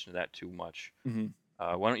pay attention to that too much. Mm-hmm.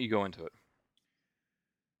 Why don't you go into it?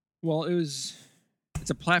 Well, it's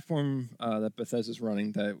a platform that Bethesda's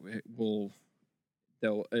running that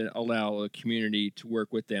they'll allow a community to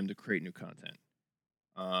work with them to create new content.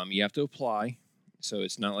 You have to apply, so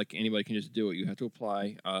it's not like anybody can just do it. You have to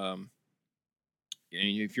apply, and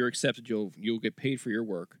if you're accepted, you'll get paid for your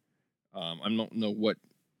work. I don't know what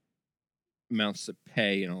amounts to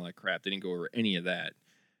pay and all that crap. They didn't go over any of that,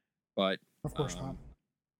 but of course not.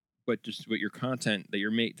 but your content that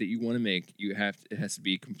you want to make, it has to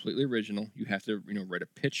be completely original. You have to write a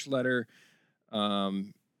pitch letter.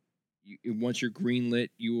 Once you're greenlit,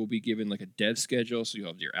 you will be given like a dev schedule. So you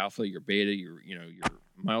have your alpha, your beta, your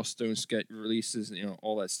milestone releases,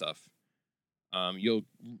 all that stuff. You'll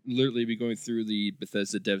literally be going through the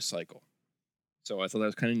Bethesda dev cycle. So I thought that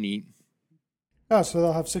was kind of neat. Oh, so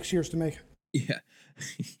they'll have 6 years to make it. Yeah.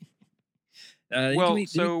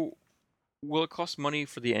 Will it cost money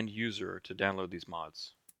for the end user to download these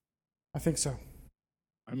mods? I think so.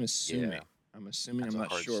 I'm assuming. Yeah. I'm That's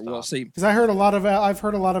not sure. stop. Well, see, Because I've heard a lot of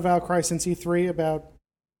outcry since E3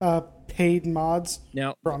 about paid mods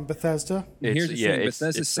now from Bethesda. here's the thing: it's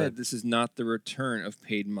Bethesda said this is not the return of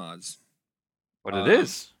paid mods. But it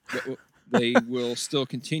is. They will still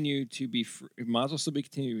continue to be free. Mods will still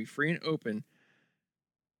continue to be free and open.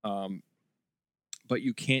 But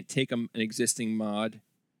you can't take an existing mod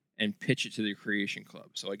and pitch it to the Creation Club.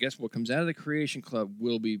 So I guess what comes out of the Creation Club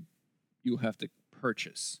will be you'll have to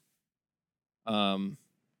purchase. I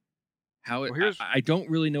don't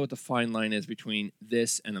really know what the fine line is between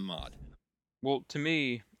this and a mod. Well, to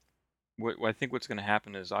me, what I think what's going to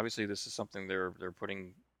happen is obviously this is something they're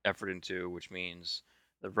putting effort into, which means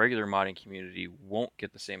the regular modding community won't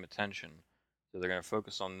get the same attention. So they're going to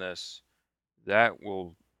focus on this. That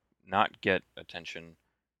will not get attention.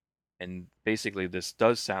 And basically, this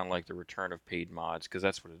does sound like the return of paid mods, because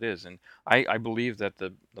that's what it is. And I believe that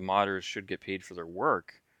the modders should get paid for their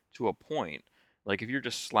work to a point. Like, if you're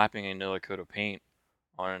just slapping another coat of paint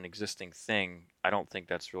on an existing thing, I don't think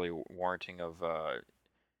that's really warranting of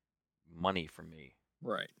money from me.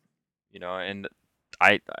 Right. And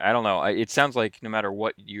I don't know. It sounds like no matter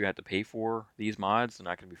what you have to pay for these mods, they're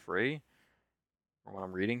not going to be free, from what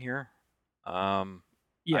I'm reading here. I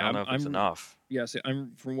don't know if it's enough. Yeah, so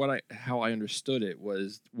how I understood it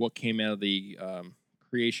was what came out of the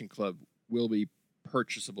Creation Club will be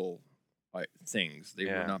purchasable things. They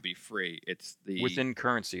will not be free. It's within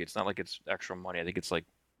currency. It's not like it's extra money. I think it's like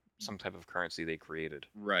some type of currency they created.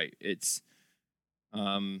 Right. It's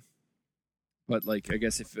but like I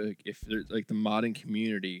guess if there's like the modding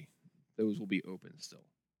community, those will be open still.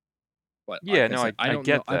 But yeah, like I don't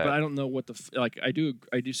get know, that. but I don't know what I do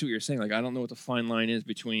see what you're saying. Like I don't know what the fine line is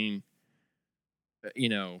between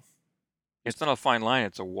It's not a fine line.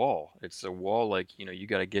 It's a wall. It's a wall. Like you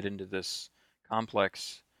got to get into this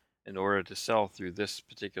complex in order to sell through this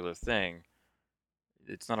particular thing.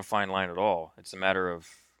 It's not a fine line at all. It's a matter of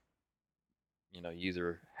you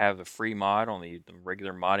either have a free mod on the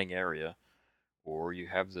regular modding area, or you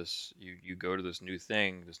have this. You go to this new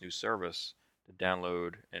thing, this new service to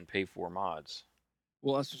download and pay for mods.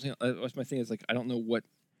 Well, that's my thing. Is like I don't know what.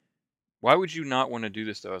 Why would you not want to do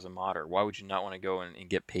this though as a modder? Why would you not want to go and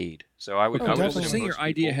get paid? So I would. definitely. I'm saying your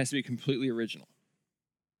idea has to be completely original.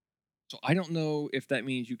 So I don't know if that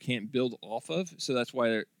means you can't build off of. So that's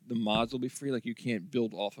why the mods will be free. Like you can't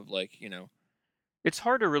build off of It's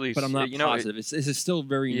hard to really. But I'm not positive. It's still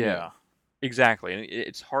very new. Exactly. And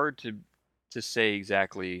it's hard to say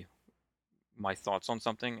exactly my thoughts on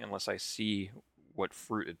something unless I see what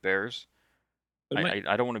fruit it bears. But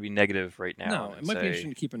I don't want to be negative right now. No, it might be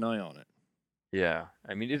interesting to keep an eye on it. Yeah,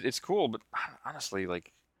 I mean it's cool, but honestly,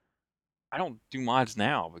 like I don't do mods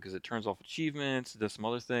now because it turns off achievements, it does some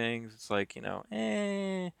other things. It's like I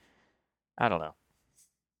don't know.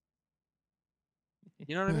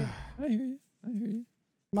 You know what I mean? I hear you.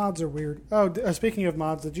 Mods are weird. Oh, speaking of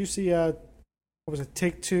mods, did you see what was it?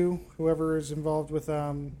 Take-Two, whoever is involved with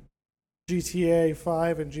GTA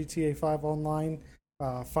 5 and GTA 5 Online,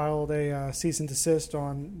 filed a cease and desist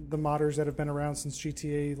on the modders that have been around since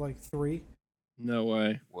GTA 3. No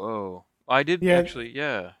way. Whoa. I did actually,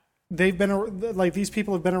 yeah. They've been these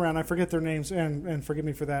people have been around. I forget their names, and forgive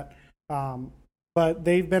me for that. But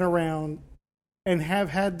they've been around and have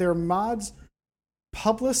had their mods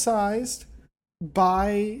publicized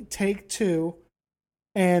by Take-Two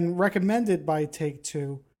and recommended by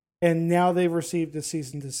Take-Two, and now they've received a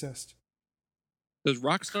cease and desist. Does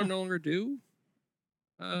Rockstar no longer do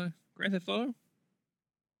Grand Theft Auto?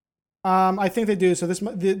 I think they do. So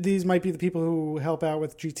these might be the people who help out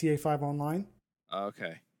with GTA 5 Online.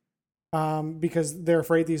 Okay. Because they're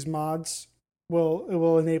afraid these mods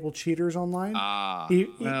will enable cheaters online.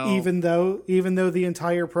 Even though the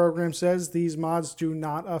entire program says these mods do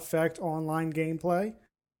not affect online gameplay,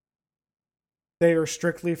 they are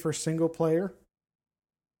strictly for single player.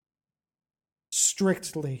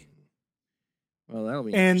 Strictly. Well, that'll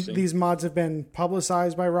be and interesting. These mods have been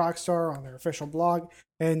publicized by Rockstar on their official blog,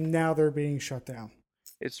 and now they're being shut down.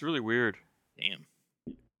 It's really weird. Damn.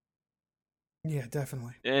 Yeah,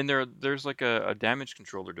 definitely. And there's like a damage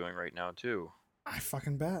control they're doing right now too. I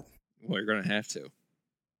fucking bet. Well, you're gonna have to.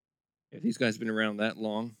 If these guys have been around that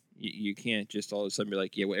long, you can't just all of a sudden be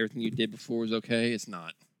like, yeah, well, everything you did before was okay. It's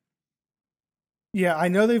not. Yeah, I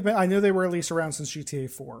know they've been. I know they were at least around since GTA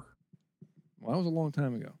 4. Well, that was a long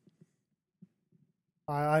time ago.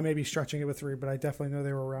 I may be stretching it with 3, but I definitely know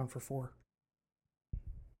they were around for 4.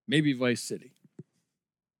 Maybe Vice City.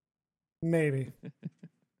 Maybe.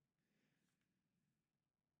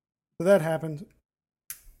 So that happened.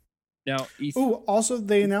 Now, Ooh, also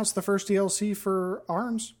they announced the first DLC for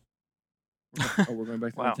ARMS. oh, we're going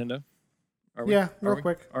back to Wow. Nintendo. Are we? Yeah, Are real we?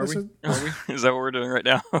 quick. Are This we? is- Are we? Is that what we're doing right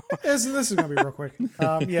now? This is going to be real quick.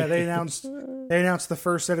 Yeah, they announced the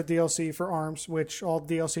first set of DLC for ARMS, which all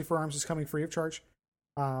DLC for ARMS is coming free of charge.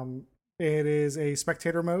 It is a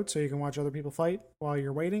spectator mode, so you can watch other people fight while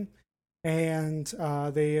you're waiting. And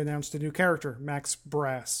they announced a new character, Max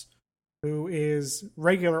Brass, who is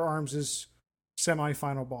regular ARMS'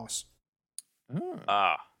 semi-final boss.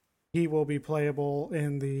 Oh. He will be playable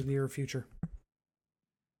in the near future.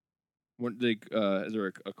 What they, is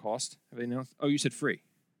there a cost? Have they announced? Oh, you said free.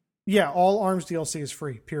 Yeah, all ARMS DLC is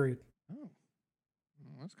free, period. Oh,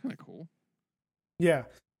 well, that's kind of cool. Yeah.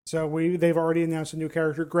 So they've already announced a new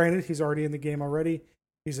character. Granted, he's already in the game already.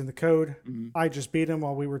 He's in the code. Mm-hmm. I just beat him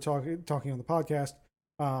while we were talking on the podcast.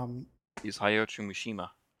 He's Hayachi Mishima.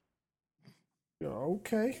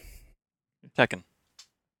 Okay. Tekken.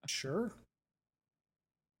 Sure.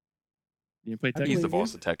 You play I Tekken? He's the believe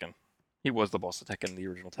boss of Tekken. He was the boss of Tekken, the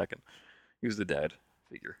original Tekken. He was the dad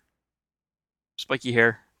figure. Spiky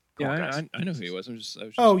hair. Come on, Yeah, guys. I know who he was. I was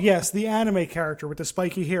just Oh, yes, the anime character with the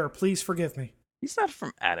spiky hair. Please forgive me. He's not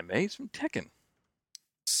from anime. He's from Tekken.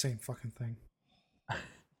 Same fucking thing.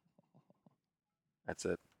 That's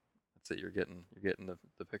it. That's it. You're getting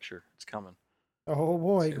the picture. It's coming. Oh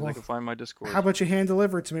boy. As soon as I can find my Discord. How about you hand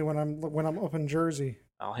deliver it to me when I'm up in Jersey?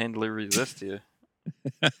 I'll hand deliver this to you.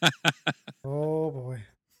 Oh boy.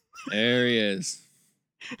 There he is.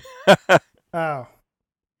 Oh.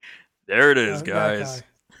 There it is, that guys.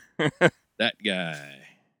 guy. That guy.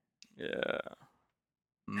 Yeah.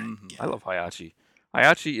 I love Hayachi.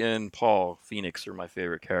 Hayachi and Paul Phoenix are my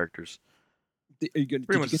favorite characters. Are you,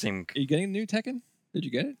 Pretty much the same. Are you getting a new Tekken? Did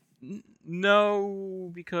you get it?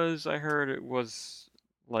 No, because I heard it was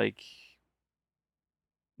like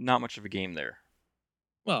not much of a game there.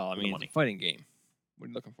 Well, I the mean, it's money. a fighting game. What are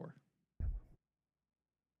you looking for?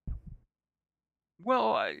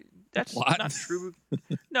 Well, that's Plot? not true.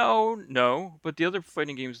 No. But the other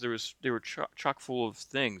fighting games, they were chock full of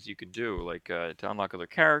things you could do, like to unlock other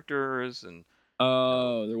characters and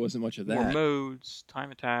Oh, there wasn't much of more that. modes,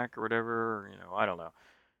 time attack or whatever. I don't know.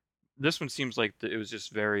 This one seems like it was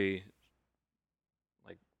just very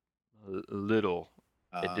like little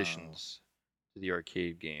additions to the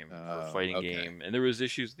arcade game or fighting okay. game, and there was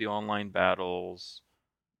issues with the online battles.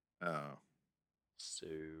 Oh, So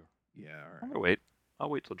yeah. All I'm right. gonna wait. I'll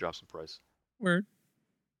wait till it drops in price. Word.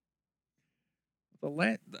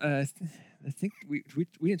 I think we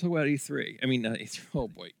didn't talk about E3. I mean, oh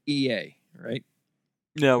boy, EA, right?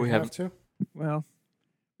 No, we have haven't. to. Well,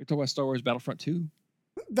 we talk about Star Wars Battlefront 2.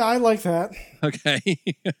 I like that. Okay.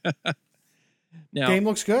 Now, Game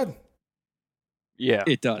looks good. Yeah,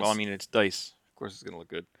 it does. Well, I mean, it's DICE. Of course, it's gonna look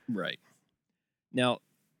good. Right. Now,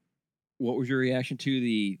 what was your reaction to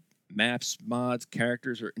the maps, mods,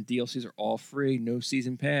 characters, or DLCs are all free, no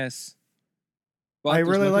season pass? But I there's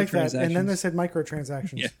really like that. And then they microtransactions. said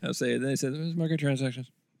microtransactions. Yeah, I'll say it. Then they said there's microtransactions.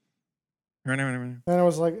 And I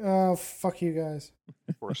was like, oh, fuck you guys.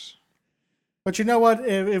 Of course. But you know what?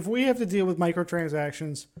 If we have to deal with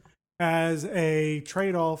microtransactions as a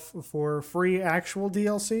trade-off for free actual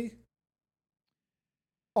DLC,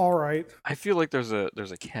 all right. I feel like there's a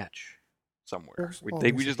catch somewhere. There's We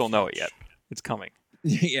always just a don't know it catch. yet. It's coming.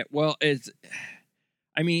 Yeah, well,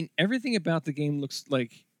 I mean, everything about the game looks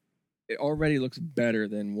like it already looks better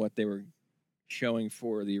than what they were showing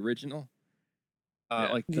for the original.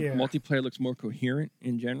 Yeah. Like the Yeah. multiplayer looks more coherent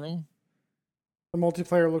in general. The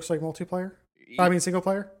multiplayer looks like multiplayer. I mean, single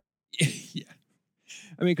player. Yeah,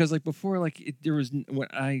 I mean, because like before, like there was it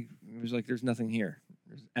was like there's nothing here.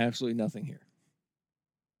 There's absolutely nothing here.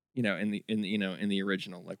 In the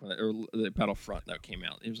original, like or the Battlefront that came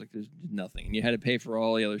out, it was like there's nothing, and you had to pay for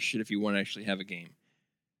all the other shit if you want to actually have a game.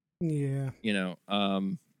 Yeah.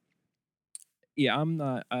 Yeah, I'm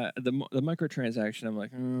not the microtransaction. I'm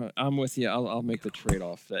like, I'm with you. I'll make the trade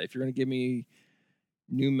off. That if you're gonna give me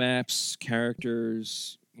new maps,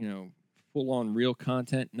 characters, full on real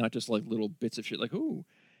content, not just like little bits of shit. Like, ooh,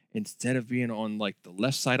 instead of being on like the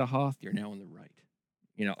left side of Hoth, you're now on the right.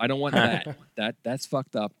 I don't want that. That's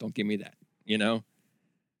fucked up. Don't give me that.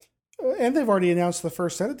 And they've already announced the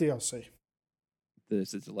first set of DLC.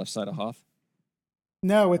 Is it the left side of Hoth?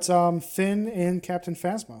 No, it's Finn and Captain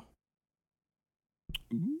Phasma.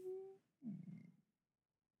 Ooh.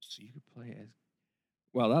 So you could play as.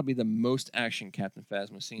 Well, that'll be the most action Captain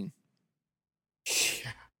Phasma seen.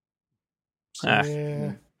 Ah.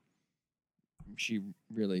 Yeah. She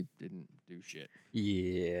really didn't do shit.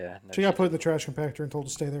 Yeah. no She got shit. put in the trash compactor and told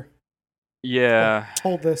to stay there. Yeah.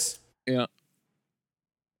 Hold this. Yeah.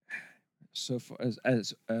 So far as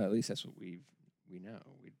at least that's what we know.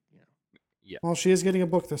 Well, she is getting a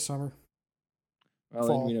book this summer. Well,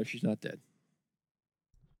 Fall. then we know she's not dead.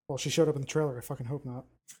 Well, she showed up in the trailer. I fucking hope not.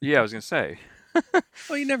 Yeah, I was gonna say.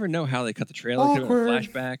 Well, you never know how they cut the trailer. It could have been a Awkward.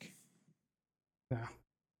 flashback. Yeah.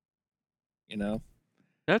 You know.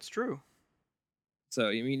 That's true. So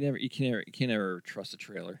you can never trust a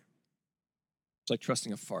trailer. It's like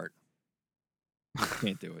trusting a fart. You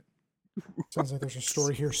can't do it. Sounds like there's a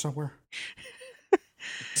story here somewhere.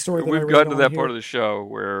 Story that I We've really gotten to don't that wanna part hear. of the show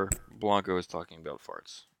where Blanco is talking about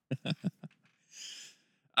farts.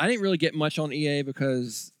 I didn't really get much on EA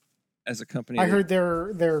because, as a company, I heard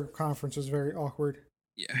their conference was very awkward.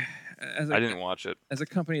 Yeah, I didn't watch it. As a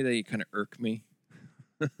company, they kind of irk me.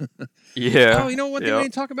 Yeah. Oh, you know what? They Yep.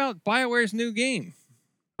 didn't talk about BioWare's new game.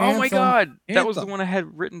 Oh my Anthem. god, that was the Anthem. one I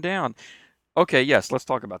had written down. Okay, yes, let's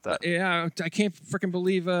talk about that. Yeah, I can't freaking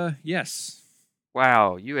believe. Yes.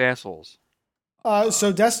 Wow, you assholes.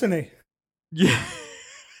 So Destiny. Yeah.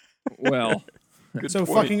 Well, Good So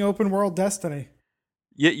point. fucking open world Destiny.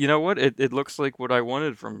 Yeah, you know what? It looks like what I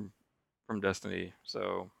wanted from Destiny.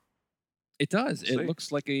 So it does. We'll It see.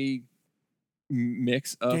 looks like a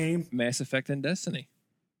mix of Game. Mass Effect and Destiny.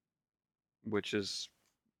 which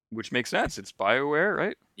makes sense. It's BioWare,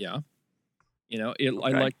 right? Yeah. You know, I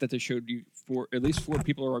Okay. like that they showed you at least four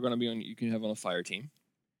people are going to be on. You can have on a fire team.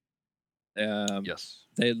 Yes.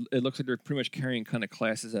 It looks like they're pretty much carrying kind of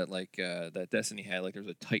classes that that Destiny had. Like there's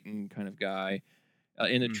a Titan kind of guy.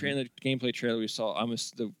 In the Mhm. the gameplay trailer we saw,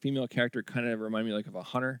 the female character kind of reminded me like of a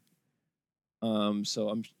hunter.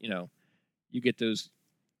 So you get those,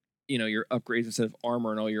 your upgrades instead of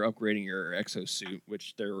armor and all. You're upgrading your exosuit,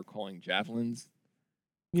 which they were calling javelins.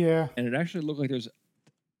 Yeah. And it actually looked like there's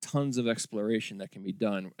tons of exploration that can be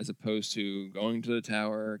done as opposed to going to the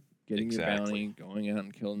tower, getting your Exactly. bounty, going out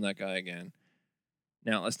and killing that guy again.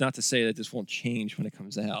 Now, that's not to say that this won't change when it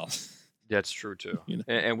comes out. That's true too. You know?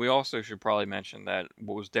 And we also should probably mention that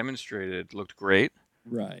what was demonstrated looked great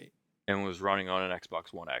Right. and was running on an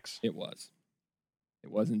Xbox One X. It was. It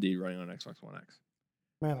was indeed running on Xbox One X.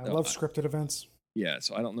 Man, I No, love scripted events. Yeah,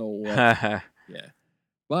 so I don't know what. yeah. Yeah.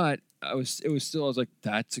 But I was like,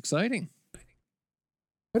 that's exciting.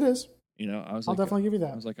 It is. I was I'll like, definitely give you I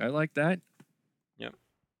that. was like, I like that. Yep.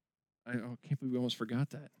 I can't believe we almost forgot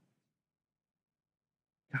that.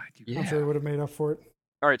 God, you Yeah. I'm sure he would have made up for it.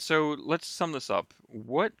 All right, so let's sum this up.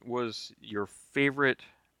 What was your favorite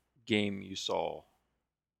game you saw,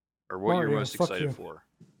 or what you're Mario, most fuck excited you. for?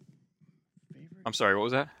 favorite? I'm sorry, what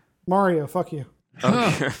was that? Mario, fuck you.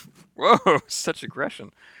 Okay. Whoa, such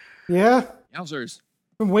aggression. Yeah? Yowzers.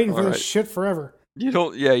 Been waiting for All this right. shit forever. You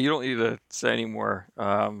don't need to say any more.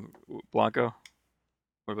 Blanco,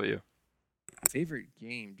 what about you? Favorite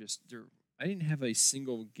game? I didn't have a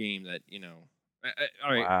single game that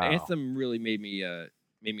all right, Wow. Anthem really made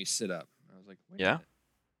me sit up. I was like, wait a Yeah? minute.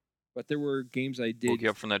 But there were games I did. Woke you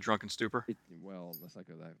up from that drunken stupor? Well, let's not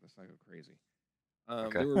go crazy.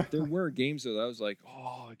 Okay. There were games that I was like,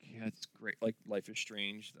 oh yeah, it's great. Like Life is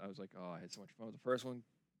Strange. I was like, oh, I had so much fun with the first one.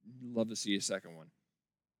 Love to see a second one.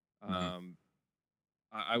 Mhm.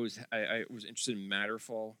 I was interested in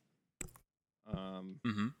Matterfall.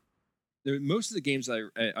 Mm-hmm. Most of the games I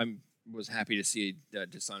was happy to see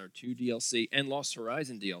Dishonored 2 DLC and Lost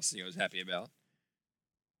Horizon DLC. I was happy about.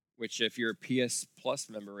 Which, if you're a PS Plus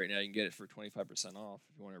member right now, you can get it for 25% off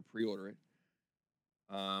if you want to pre-order it.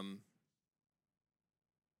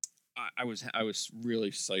 I was really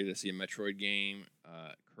excited to see a Metroid game,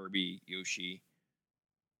 Kirby, Yoshi,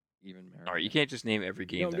 even Mario. All right, you can't just name every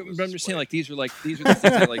game. No, that was but I'm just saying, displayed. these are the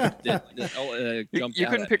things that You jumped out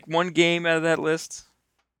couldn't at pick me. one game out of that list.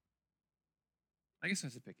 I guess I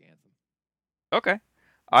have to pick Anthem. Okay,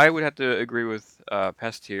 I would have to agree with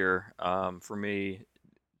Pest here. For me,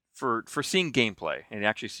 for seeing gameplay and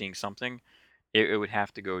actually seeing something, it would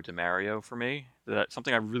have to go to Mario for me. That's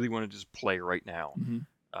something I really want to just play right now.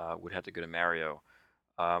 Would have to go to Mario.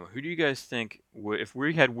 Who do you guys think, if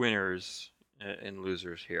we had winners and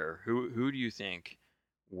losers here, who do you think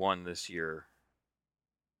won this year?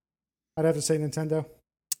 I'd have to say Nintendo.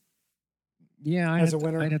 Yeah, As a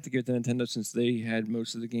winner. I'd have to give it to Nintendo since they had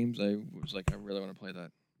most of the games. I was like, I really want to play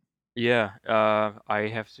that. Yeah, I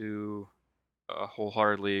have to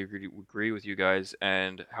wholeheartedly agree with you guys.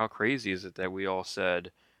 And how crazy is it that we all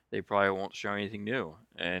said they probably won't show anything new,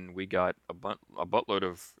 and we got a buttload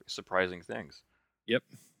of surprising things. Yep.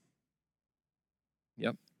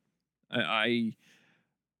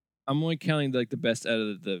 I'm only counting like the best out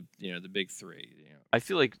of the the big three. I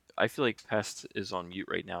feel like Pest is on mute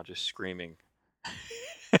right now, just screaming.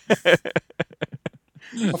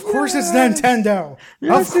 Of course it's Nintendo.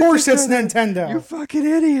 Of course it's Nintendo. You fucking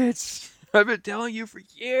idiots! I've been telling you for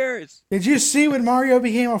years. Did you see when Mario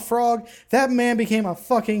became a frog? That man became a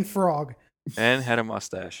fucking frog. And had a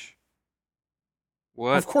mustache.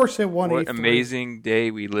 What? Of course it won. What E3. amazing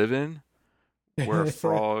day we live in, where a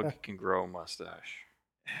frog can grow a mustache.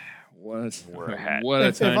 What Wear a hat. What a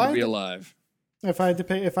If time I to be had- alive. If I had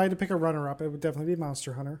to pick a runner-up, it would definitely be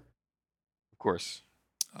Monster Hunter. Of course.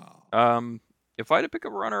 Oh. If I had to pick a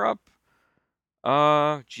runner-up,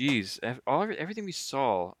 geez, everything we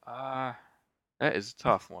saw, that is a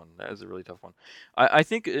tough one. That is a really tough one. I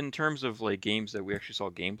think in terms of like games that we actually saw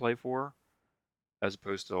gameplay for, as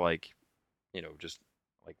opposed to like, just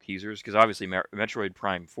like teasers, because obviously Metroid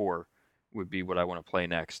Prime 4 would be what I want to play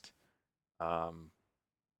next.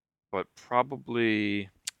 But probably,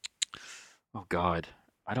 oh God,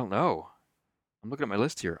 I don't know. I'm looking at my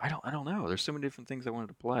list here. I don't know. There's so many different things I wanted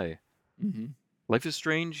to play. Mm-hmm. Life is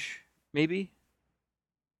Strange, maybe,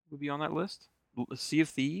 would be on that list. Sea of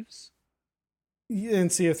Thieves.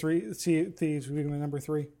 And Sea of Thieves would be my number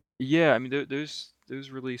 3. Yeah, I mean those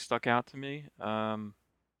really stuck out to me.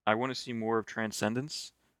 I want to see more of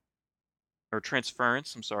Transcendence or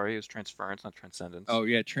Transference. I'm sorry, it was Transference, not Transcendence. Oh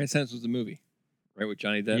yeah, Transcendence was the movie, right, with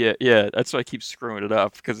Johnny Depp. Yeah. That's why I keep screwing it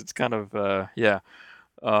up because it's kind of yeah.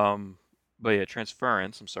 But yeah,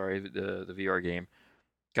 Transference. I'm sorry, the VR game.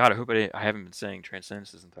 God, I hope I haven't been saying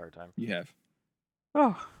Transcendence this entire time. You have.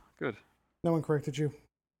 Oh, good. No one corrected you.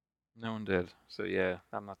 No one did. So yeah,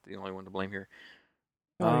 I'm not the only one to blame here.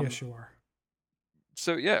 Oh, yes, you are.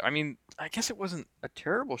 So yeah, I mean, I guess it wasn't a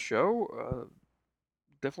terrible show.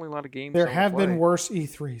 Definitely a lot of games. There I wanna have been play. worse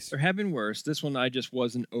E3s. There have been worse. This one I just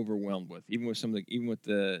wasn't overwhelmed with. Even with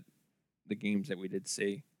the games that we did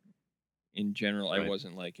see. In general, Right. I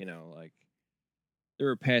wasn't like there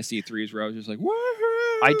were past E3s where I was just like,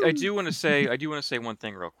 woohoo! I do want to say one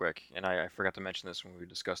thing real quick, and I forgot to mention this when we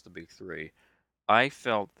discussed the big three. I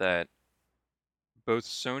felt that both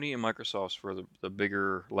Sony and Microsoft were the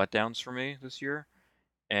bigger letdowns for me this year,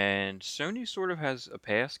 and Sony sort of gets a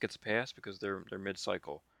pass because they're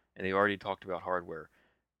mid-cycle, and they already talked about hardware.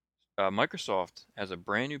 Microsoft has a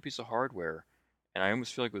brand new piece of hardware, and I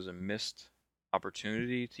almost feel like it was a missed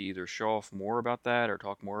opportunity to either show off more about that or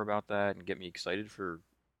talk more about that and get me excited for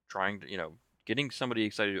trying to, getting somebody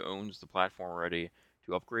excited who owns the platform already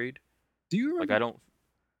to upgrade. Do you remember? Like, I don't.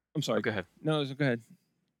 I'm sorry. Oh, go ahead. No, go ahead.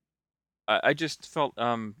 I just felt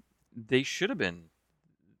they should have been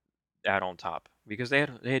out on top because they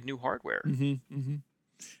had new hardware. Mm-hmm. Mm-hmm.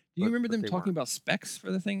 Do you remember them they talking weren't. about specs for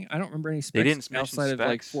the thing? I don't remember any specs didn't mention outside of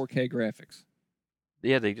like specs. 4K graphics.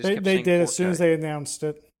 Yeah, they just They kept saying did as soon 4K. as they announced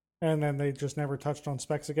it, and then they just never touched on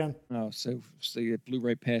specs again. Oh, so it blew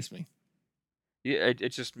right past me. Yeah, it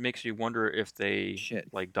just makes you wonder if they Shit.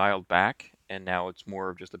 like dialed back and now it's more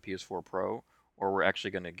of just a PS4 Pro, or we're actually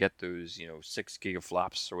going to get those 6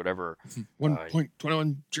 gigaflops or whatever.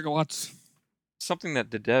 1.21 gigawatts. Something that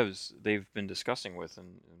the devs they've been discussing with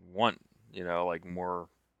and want like more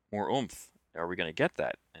oomph. Are we going to get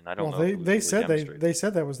that? And I don't Well, know. if it was they really said demonstrated. they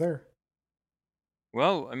said that was there.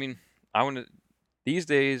 Well, I mean, I want to. These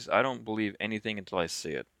days, I don't believe anything until I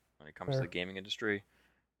see it when it comes to Fair. the gaming industry,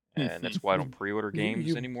 and that's why I don't pre-order games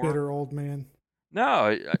you anymore. bitter old man.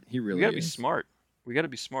 No, He really we gotta be is. smart. We gotta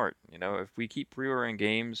be smart. If we keep pre-ordering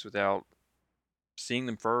games without seeing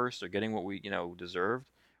them first or getting what we deserved,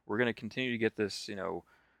 we're gonna continue to get this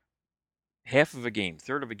half of a game,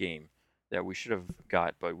 third of a game that we should have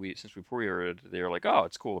got, but since we pre-ordered, they're like, oh,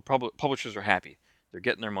 it's cool. The publishers are happy. They're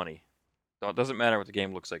getting their money. So it doesn't matter what the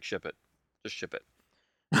game looks like. Ship it. Just ship it.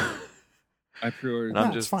 I pre-ordered. And I'm No,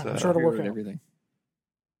 it's just, fine. I'm uh, sure it'll work pre-ordered out. everything.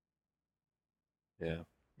 Yeah.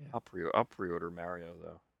 Yeah. I'll pre-order Mario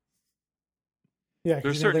though. Yeah, There's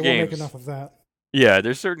because they certain won't make games. enough of that. Yeah,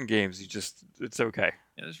 there's certain games it's okay.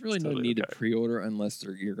 Yeah, there's really It's no totally need okay. to pre-order unless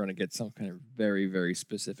you're going to get some kind of very, very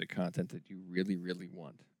specific content that you really, really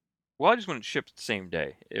want. Well, I just want it shipped the same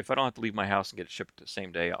day. If I don't have to leave my house and get it shipped the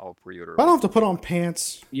same day, I'll pre-order. If I don't have to put on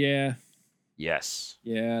pants. Yeah, Yes.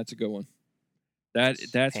 that's a good one.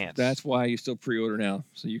 Pants. That's why you still pre-order now,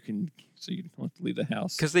 so you don't have to leave the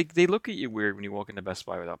house. Because they look at you weird when you walk into Best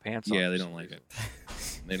Buy without pants on. Yeah, for they some don't like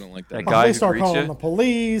reason. They don't like That that. guy they who start greets calling you? the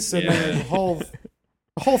police, and then Yeah. the whole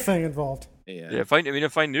The whole thing involved. Yeah. Yeah, if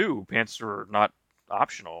I knew pants were not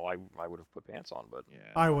optional, I would have put pants on. But Yeah.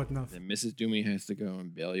 I wouldn't have. Then Mrs. Doomy has to go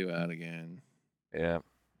and bail you out again. yeah,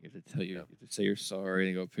 You have to you have to say you're sorry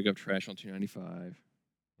and go pick up trash on 295.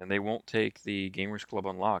 and they won't take the Gamers Club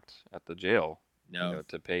Unlocked at the jail. No.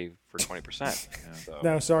 To pay for 20%. Yeah. So,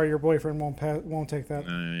 No, sorry, your boyfriend won't take that.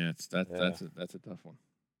 Yeah, Yeah. that's a tough one.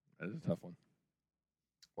 That is a tough one.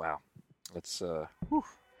 wow. Let's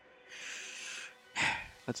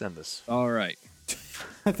let's end this. All right.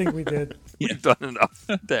 I think we did. We've done enough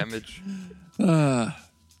damage. So,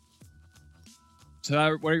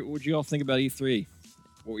 what would you all think about E3?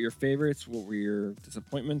 What were your favorites? What were your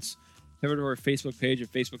disappointments? Head over to our Facebook page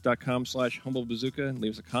at facebook.com/humblebazooka and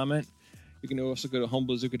leave us a comment. You can also go to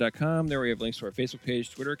humblebazooka.com. There we have links to our Facebook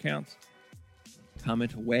page, Twitter accounts.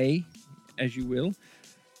 Comment away as you will.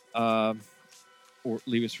 Or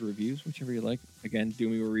leave us reviews, whichever you like. Again,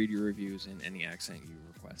 Doomy will read your reviews in any accent you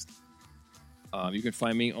request. You can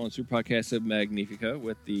find me on Super Podcast of Magnifica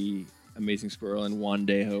with the Amazing Squirrel and Juan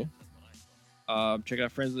Dejo. Check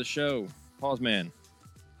out friends of the show, Pause Man,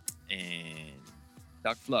 and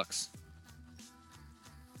Doc Flux.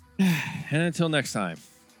 And until next time,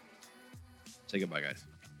 say goodbye, guys.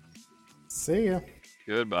 See ya.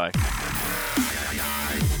 Goodbye.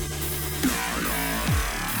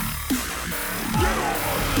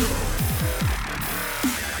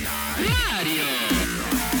 Mario!